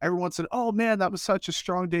time. Everyone said, oh man, that was such a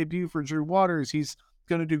strong debut for Drew Waters. He's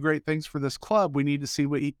going to do great things for this club. We need to see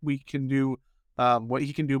what he can do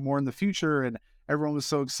more in the future. And everyone was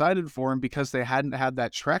so excited for him because they hadn't had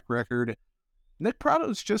that track record. Nick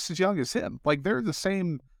Pratto's just as young as him. Like they're the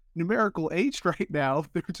same numerical age right now.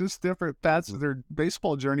 They're just different paths of their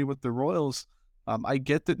baseball journey with the Royals. I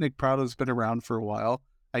get that Nick Pratto's been around for a while.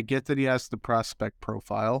 I get that he has the prospect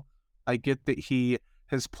profile. I get that he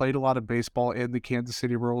has played a lot of baseball in the Kansas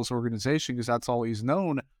City Royals organization because that's all he's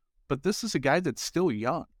known. But this is a guy that's still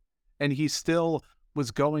young. And he still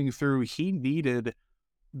was going through, he needed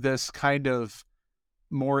this kind of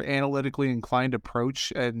more analytically inclined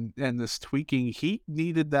approach and this tweaking. He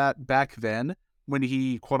needed that back then when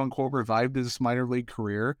he quote unquote revived his minor league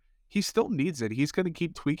career. He still needs it. He's going to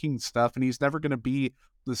keep tweaking stuff and he's never going to be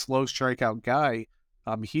this low strikeout guy.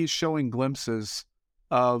 He's showing glimpses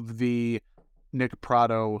of the Nick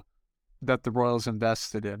Pratto that the Royals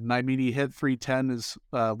invested in. And I mean, he hit 310 his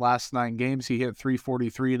last 9 games. He hit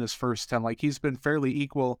 343 in his first 10. Like he's been fairly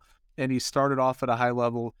equal and he started off at a high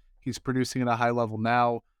level. He's producing at a high level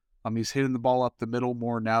now. He's hitting the ball up the middle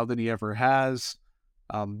more now than he ever has.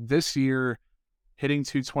 This year, hitting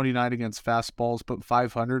 229 against fastballs, but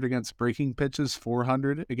 500 against breaking pitches,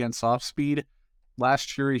 400 against off speed.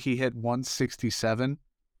 Last year, he hit 167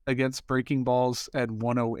 against breaking balls and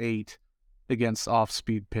 108 against off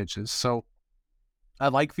speed pitches. So I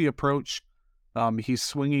like the approach. He's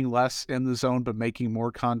swinging less in the zone, but making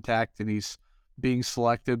more contact, and he's being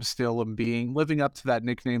selective still and living up to that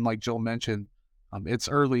nickname like Joel mentioned. It's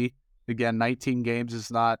early. Again, 19 games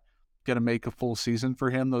is not going to make a full season for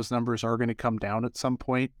him. Those numbers are going to come down at some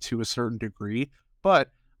point to a certain degree. But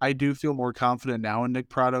I do feel more confident now in Nick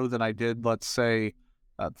Pratto than I did, let's say,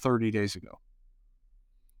 30 days ago.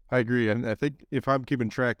 I agree. And I think if I'm keeping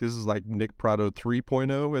track, this is like Nick Pratto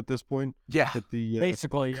 3.0 at this point. Yeah. At the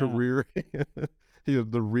basically career, the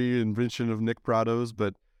reinvention of Nick Pratto's.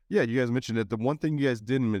 But yeah, you guys mentioned it. The one thing you guys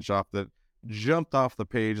didn't mention off that jumped off the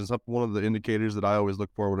page, and one of the indicators that I always look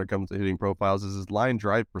for when it comes to hitting profiles is his line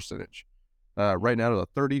drive percentage. Right now, to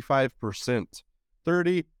 35%.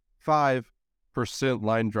 35%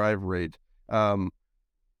 line drive rate.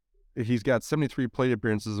 He's got 73 plate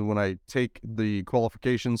appearances, and when I take the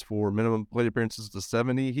qualifications for minimum plate appearances to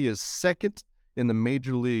 70, he is second in the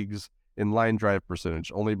major leagues in line drive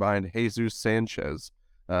percentage, only behind Jesus Sanchez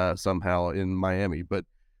somehow in Miami. But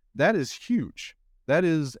that is huge. That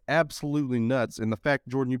is absolutely nuts. And the fact,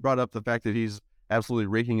 Jordan, you brought up the fact that he's absolutely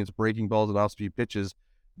raking his breaking balls and off-speed pitches.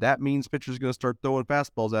 That means pitchers are going to start throwing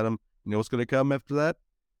fastballs at him. You know what's going to come after that?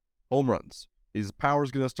 Home runs. His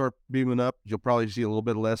power's going to start beaming up. You'll probably see a little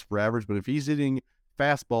bit less for average, but if he's hitting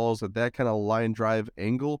fastballs at that kind of line drive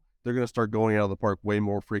angle, they're going to start going out of the park way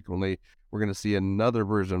more frequently. We're going to see another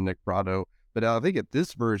version of Nick Prado. But I think at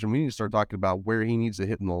this version, we need to start talking about where he needs to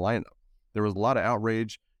hit in the lineup. There was a lot of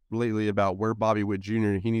outrage lately about where Bobby Witt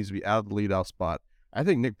Jr., he needs to be out of the leadoff spot. I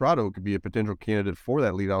think Nick Prado could be a potential candidate for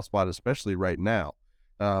that leadoff spot, especially right now.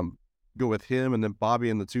 Go with him and then Bobby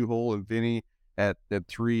in the 2-hole and Vinny at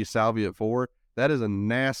 3, Salvi at 4. That is a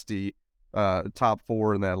nasty top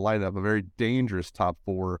 4 in that lineup, a very dangerous top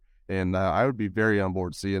 4. And I would be very on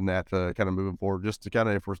board seeing that kind of moving forward. Just to kind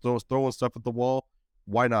of, if we're throwing stuff at the wall,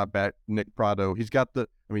 why not back Nick Prado? He's got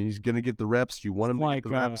he's going to get the reps. You want him to get the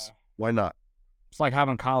reps. Why not? It's like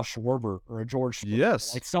having Kyle Schwarber or a George Springer.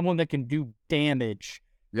 Yes. Like someone that can do damage.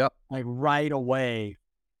 Yep. Like right away.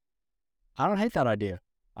 I don't hate that idea.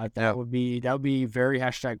 That would be very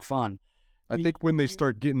 #fun. I think when they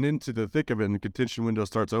start getting into the thick of it and the contention window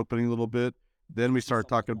starts opening a little bit, then we start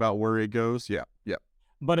talking about where it goes. Yeah.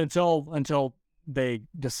 But until they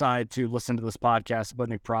decide to listen to this podcast about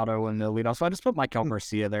Nick Prado and the leadoff, so I just put Michael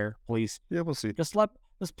Garcia there, please. Yeah, we'll see. Just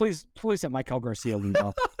please let Michael Garcia lead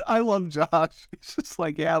off. I love Josh. He's just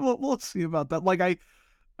like, yeah, we'll see about that. Like I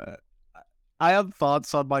have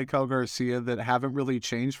thoughts on Michael Garcia that haven't really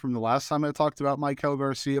changed from the last time I talked about Michael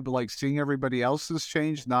Garcia, but like seeing everybody else's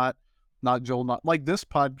change, not Joel, not like this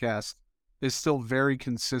podcast is still very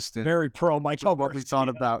consistent. Very pro Michael Garcia. What we thought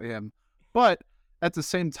about him. But at the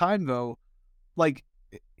same time though, like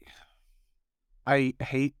I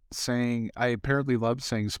apparently love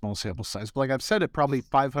saying small sample size, but like I've said it probably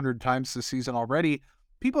 500 times this season already.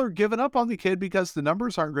 People are giving up on the kid because the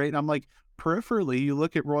numbers aren't great. And I'm like, peripherally, you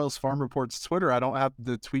look at Royals Farm Report's Twitter, I don't have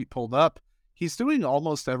the tweet pulled up. He's doing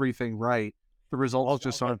almost everything right. The results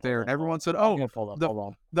just aren't there. And everyone said,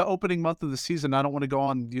 the opening month of the season, I don't want to go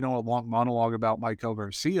on, a long monologue about Michael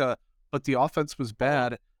Garcia, but the offense was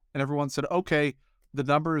bad. And everyone said, okay, the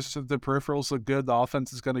numbers of the peripherals look good. The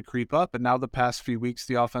offense is going to creep up. And now the past few weeks,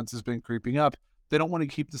 the offense has been creeping up. They don't want to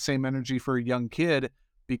keep the same energy for a young kid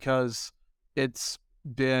because it's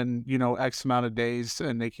been, X amount of days,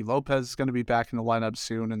 and Nicky Lopez is going to be back in the lineup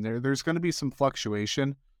soon. And there's going to be some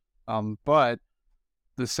fluctuation. But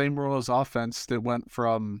the same Royals offense that went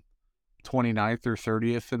from 29th or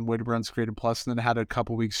 30th in weighted runs created plus and then had a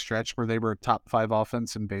couple weeks stretch where they were a top 5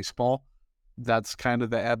 offense in baseball. That's kind of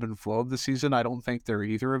the ebb and flow of the season. I don't think they're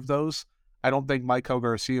either of those. I don't think Michael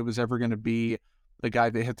Garcia was ever going to be the guy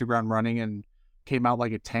that hit the ground running and came out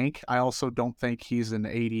like a tank. I also don't think he's an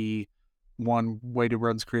 81 weighted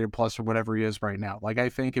runs created plus or whatever he is right now. Like, I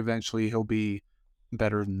think eventually he'll be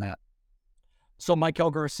better than that. So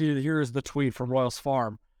Michael Garcia, here is the tweet from Royals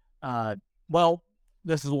Farm. Well,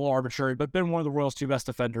 this is a little arbitrary, but been one of the Royals' 2 best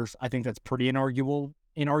defenders. I think that's pretty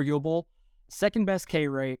inarguable. Second best K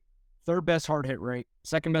rate, third best hard hit rate,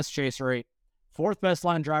 second best chase rate, fourth best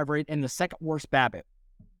line drive rate, and the second worst BABIP.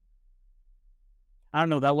 I don't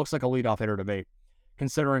know. That looks like a leadoff hitter to me,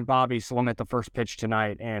 considering Bobby swung at the first pitch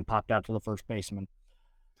tonight and popped out to the first baseman.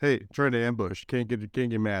 Hey, trying to ambush. Can't get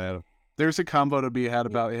mad at him. There's a combo to be had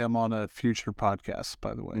about him on a future podcast,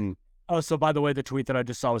 by the way. Oh, so by the way, the tweet that I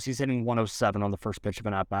just saw was he's hitting 107 on the first pitch of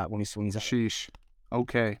an at-bat when he swings at it. Sheesh.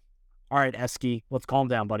 Okay. All right, Esky, let's calm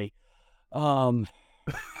down, buddy. How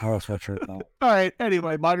else would I try All right,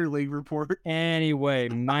 anyway, minor league report.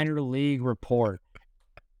 Minor league report.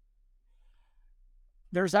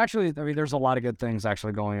 There's actually, there's a lot of good things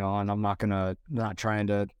actually going on. I'm not trying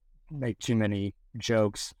to make too many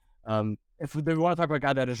jokes. If we want to talk about a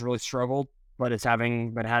guy that has really struggled, but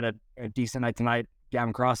had a decent night tonight,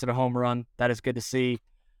 Gavin Cross hit a home run. That is good to see.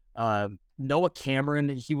 Noah Cameron,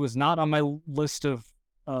 he was not on my list of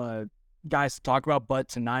guys to talk about, but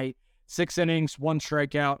tonight, 6 innings, 1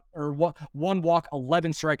 strikeout, or 1 walk,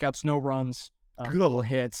 11 strikeouts, no runs, couple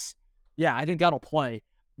hits. Yeah, I think that'll play.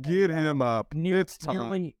 Get him up.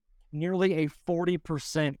 Nearly a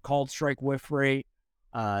 40% called strike whiff rate.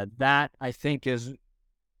 That I think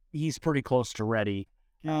he's pretty close to ready.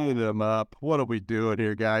 Get him up. What are we doing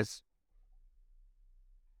here, guys?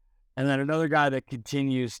 And then another guy that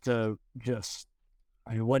continues to just,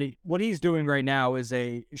 I mean, what he's doing right now is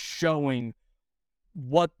showing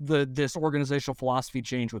what this organizational philosophy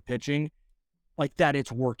change with pitching, like that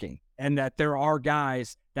it's working, and that there are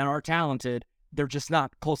guys that are talented. They're just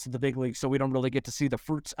not close to the big league, so we don't really get to see the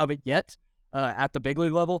fruits of it yet at the big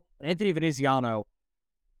league level. Anthony Veneziano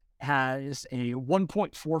has a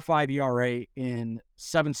 1.45 ERA in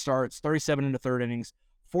 7 starts, 37 in the third innings,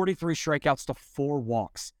 43 strikeouts to 4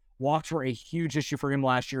 walks. Walks were a huge issue for him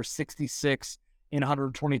last year, 66 in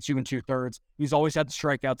 122 and 2/3. He's always had the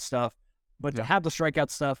strikeout stuff, but to have the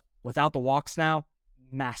strikeout stuff without the walks now,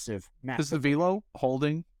 massive. Is the velo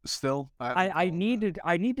holding still? I need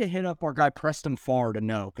to hit up our guy Preston Farr to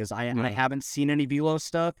know, because I haven't seen any velo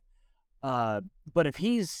stuff. But if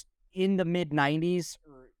he's in the mid 90s,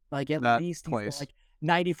 or like at least like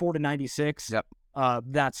 94 to 96, yep.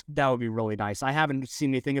 That would be really nice. I haven't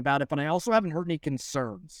seen anything about it, but I also haven't heard any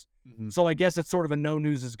concerns. Mm-hmm. So I guess it's sort of a no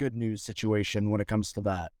news is good news situation when it comes to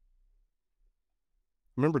that.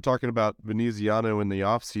 I remember talking about Veneziano in the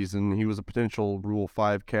offseason. He was a potential Rule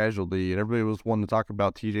 5 casualty, and everybody was wanting to talk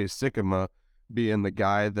about TJ Sikkema being the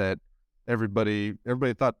guy that everybody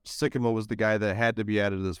thought Sikkema was the guy that had to be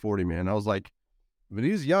added to this 40-man. I was like,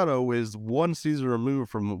 Veneziano is one season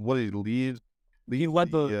removed from what he leads. He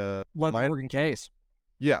led the Oregon case.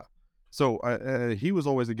 Yeah. So he was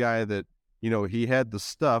always a guy that, he had the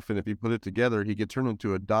stuff, and if he put it together, he could turn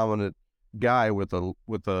into a dominant guy with a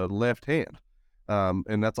left hand.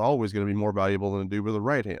 And that's always going to be more valuable than a dude with a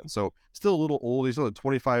right hand. So still a little old. He's only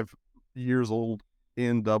 25 years old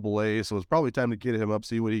in AA, so it's probably time to get him up,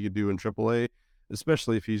 see what he could do in AAA,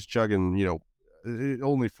 especially if he's chugging,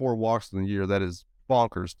 only 4 walks in the year. That is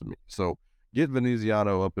bonkers to me. So get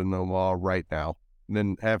Veneziano up in Omaha right now, and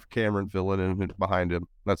then have Cameron fill it in behind him.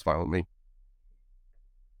 That's fine with me.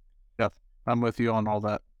 Yeah, I'm with you on all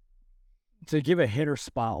that. To give a hitter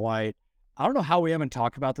spotlight, I don't know how we haven't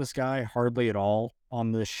talked about this guy hardly at all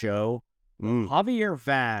on this show. Javier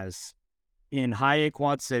Vaz in high A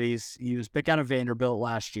quad cities. He was picked out of Vanderbilt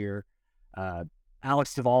last year.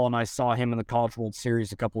 Alex Duvall and I saw him in the College World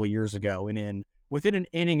Series a couple of years ago, and within an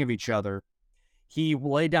inning of each other, he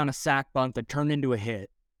laid down a sac bunt that turned into a hit,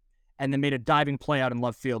 and then made a diving play out in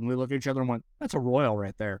left field. And we looked at each other and went, "That's a Royal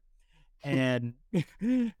right there." And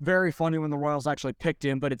very funny when the Royals actually picked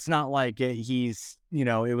him, but it's not like he's,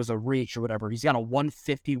 it was a reach or whatever. He's got a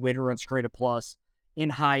 150 weighted runs created plus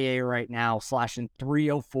in high A right now, slashing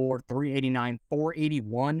 304, 389,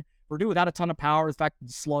 481. Purdue without a ton of power. The fact that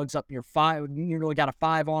the slug's up near 5, nearly got a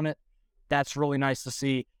 5 on it. That's really nice to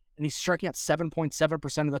see. And he's striking out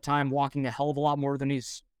 7.7% of the time, walking a hell of a lot more than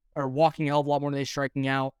he's striking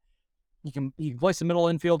out. He can place in middle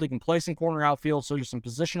infield. He can place in corner outfield. So there's some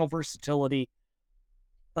positional versatility.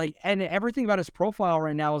 And everything about his profile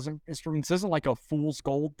right now is consistent, like a fool's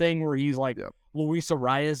gold thing, where he's like Luis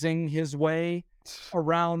Ariasing his way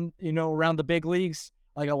around the big leagues.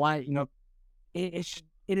 Like a lot, it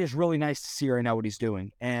is really nice to see right now what he's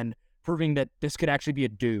doing, and proving that this could actually be a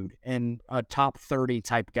dude and a top 30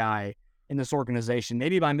 type guy in this organization.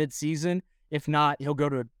 Maybe by midseason. If not, he'll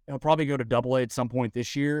probably go to AA at some point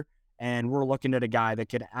this year. And we're looking at a guy that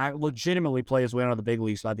could legitimately play his way out of the big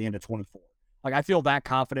leagues by the end of 24. Like, I feel that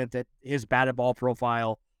confident that his batted ball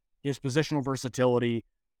profile, his positional versatility,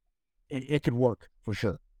 it could work for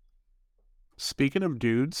sure. Speaking of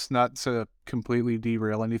dudes, not to completely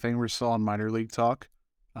derail anything, we're still on minor league talk.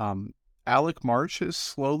 Alec Marsh is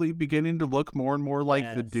slowly beginning to look more and more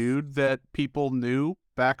like the dude that people knew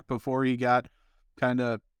back before he got kind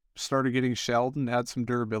of started getting shelled and had some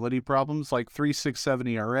durability problems, like 3.67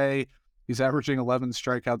 ERA. He's averaging 11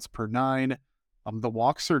 strikeouts per 9. The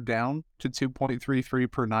walks are down to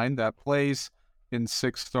 2.33 per 9. That plays in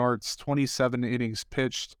 6 starts, 27 innings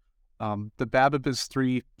pitched. The BABIP is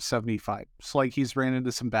 3.75. It's like he's ran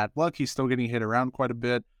into some bad luck. He's still getting hit around quite a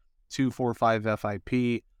bit. 2.45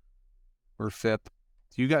 FIP or FIP.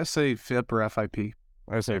 Do you guys say FIP or FIP?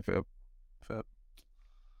 I say FIP. FIP.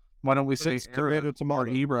 Why don't we say ERA or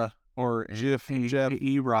ERA or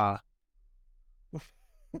ERA?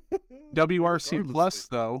 WRC plus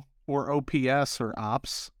though, or OPS or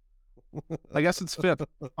OPS. I guess it's FIP.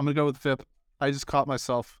 I'm gonna go with FIP. I just caught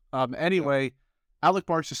myself. Anyway, Alec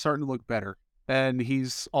Marsh is starting to look better, and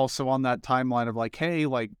he's also on that timeline of like, hey,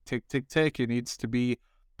 like tick tick tick. It needs to be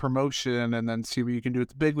promotion, and then see what you can do at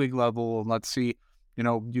the big league level, and let's see.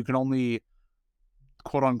 You can only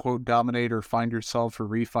quote unquote dominate or find yourself or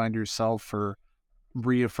re-find yourself or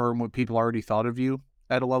reaffirm what people already thought of you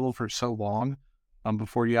at a level for so long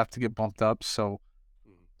before you have to get bumped up. So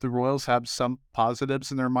the Royals have some positives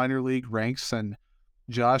in their minor league ranks, and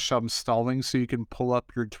Josh, I'm stalling so you can pull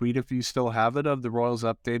up your tweet if you still have it of the Royals'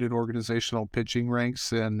 updated organizational pitching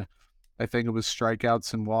ranks, and I think it was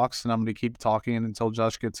strikeouts and walks, and I'm going to keep talking until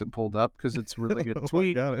Josh gets it pulled up because it's a really good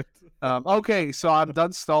tweet. Got it. Okay, so I'm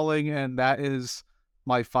done stalling, and that is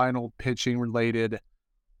my final pitching-related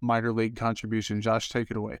minor league contribution. Josh,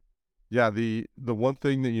 take it away. Yeah, the one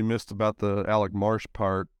thing that you missed about the Alec Marsh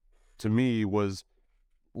part to me was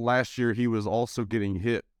last year he was also getting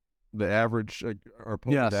hit. The average, our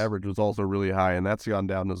opponent's average was also really high, and that's gone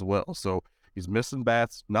down as well. So he's missing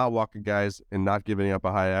bats, not walking guys, and not giving up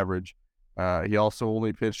a high average. He also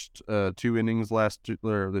only pitched 2 innings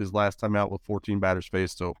his last time out with 14 batters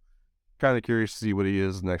faced. So kind of curious to see what he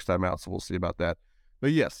is next time out. So we'll see about that.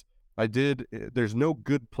 But yes, I did. There's no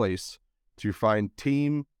good place to find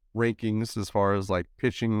team rankings as far as like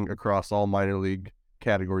pitching across all minor league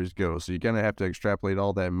categories go. So you're going to have to extrapolate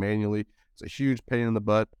all that manually. It's a huge pain in the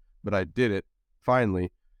butt, but I did it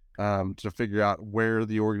finally to figure out where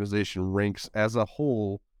the organization ranks as a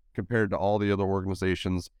whole compared to all the other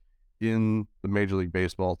organizations in the Major League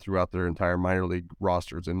Baseball throughout their entire minor league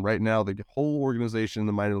rosters. And right now, the whole organization in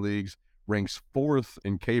the minor leagues ranks 4th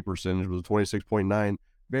in K percentage with 26.9.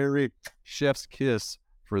 Very chef's kiss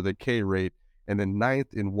for the K rate. And then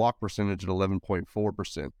 9th in walk percentage at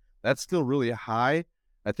 11.4%. That's still really high.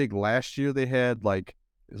 I think last year they had like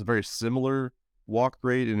a very similar walk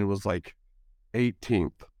rate, and it was like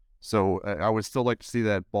 18th. So I would still like to see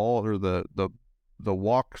that ball or the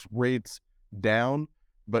walk rates down,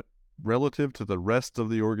 but relative to the rest of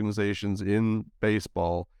the organizations in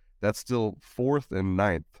baseball, that's still 4th and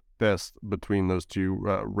 9th best between those two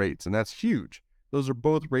rates, and that's huge. Those are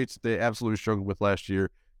both rates that they absolutely struggled with last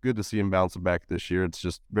year. Good to see him bouncing back this year. It's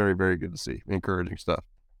just very, very good to see. Encouraging stuff.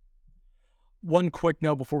 One quick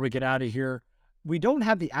note before we get out of here. We don't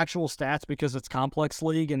have the actual stats because it's complex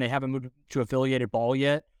league and they haven't moved to affiliated ball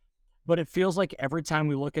yet. But it feels like every time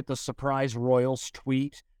we look at the surprise Royals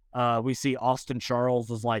tweet, we see Austin Charles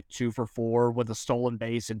is like 2 for 4 with a stolen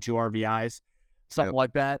base and 2 RBIs, something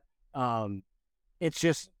like that. It's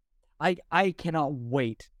just, I cannot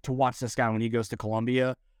wait to watch this guy when he goes to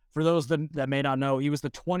Columbia. For those that may not know, he was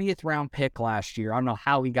the 20th round pick last year. I don't know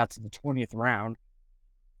how he got to the 20th round.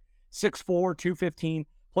 6'4", 215,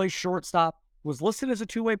 plays shortstop, was listed as a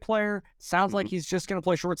two-way player. Sounds like he's just going to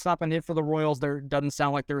play shortstop and hit for the Royals. There doesn't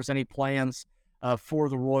sound like there's any plans for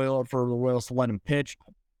the Royals to let him pitch.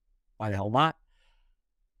 Why the hell not?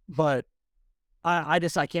 But I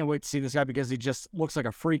can't wait to see this guy because he just looks like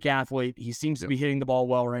a freak athlete. He seems to be hitting the ball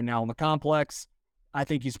well right now in the complex. I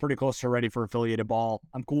think he's pretty close to ready for affiliated ball.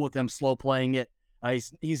 I'm cool with him slow playing it.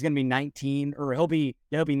 He's going to be 19, or he'll be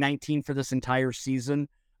 19 for this entire season.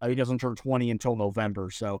 He doesn't turn 20 until November,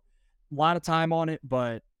 so a lot of time on it,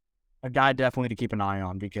 but a guy definitely to keep an eye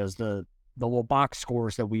on because the little box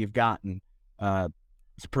scores that we've gotten,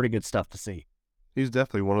 it's pretty good stuff to see. He's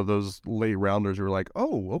definitely one of those late rounders who are like,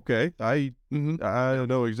 oh, okay, I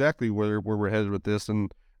know exactly where we're headed with this,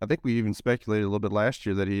 and I think we even speculated a little bit last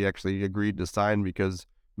year that he actually agreed to sign because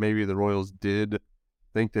maybe the Royals did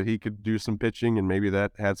think that he could do some pitching and maybe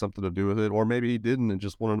that had something to do with it, or maybe he didn't and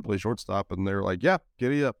just wanted to play shortstop and they're like, yeah,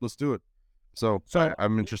 giddy up, let's do it. So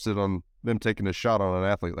I'm interested on them taking a shot on an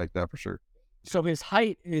athlete like that for sure. So his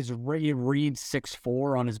height is reads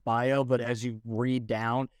 6'4" on his bio, but as you read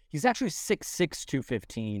down, he's actually 6'6",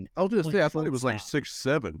 215. I was just say I thought he was like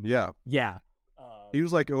 6'7". Yeah. Yeah. He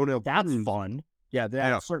was like O'Neal. That's fun. Yeah,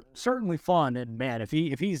 that's certainly fun. And man, if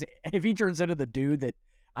he turns into the dude that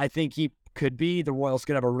I think he could be, the Royals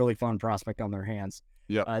could have a really fun prospect on their hands.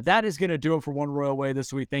 Yeah. That is going to do it for One Royal Way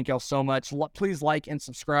this week. Thank y'all so much. Please like and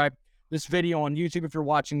subscribe this video on YouTube if you're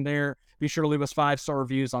watching there. Be sure to leave us 5-star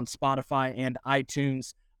reviews on Spotify and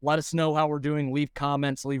iTunes. Let us know how we're doing. Leave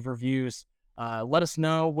comments, leave reviews. Let us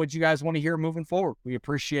know what you guys want to hear moving forward. We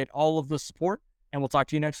appreciate all of the support, and we'll talk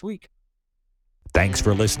to you next week. Thanks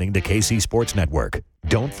for listening to KC Sports Network.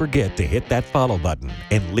 Don't forget to hit that follow button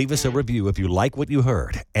and leave us a review if you like what you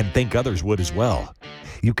heard and think others would as well.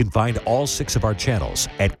 You can find all 6 of our channels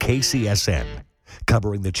at KCSN,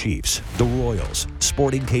 covering the Chiefs, the Royals,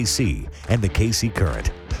 Sporting KC, and the KC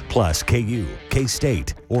Current, plus KU,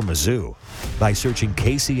 K-State, or Mizzou by searching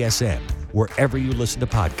KCSN wherever you listen to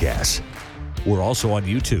podcasts. We're also on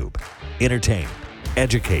YouTube. Entertain,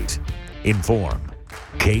 educate, inform.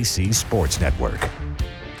 KC Sports Network.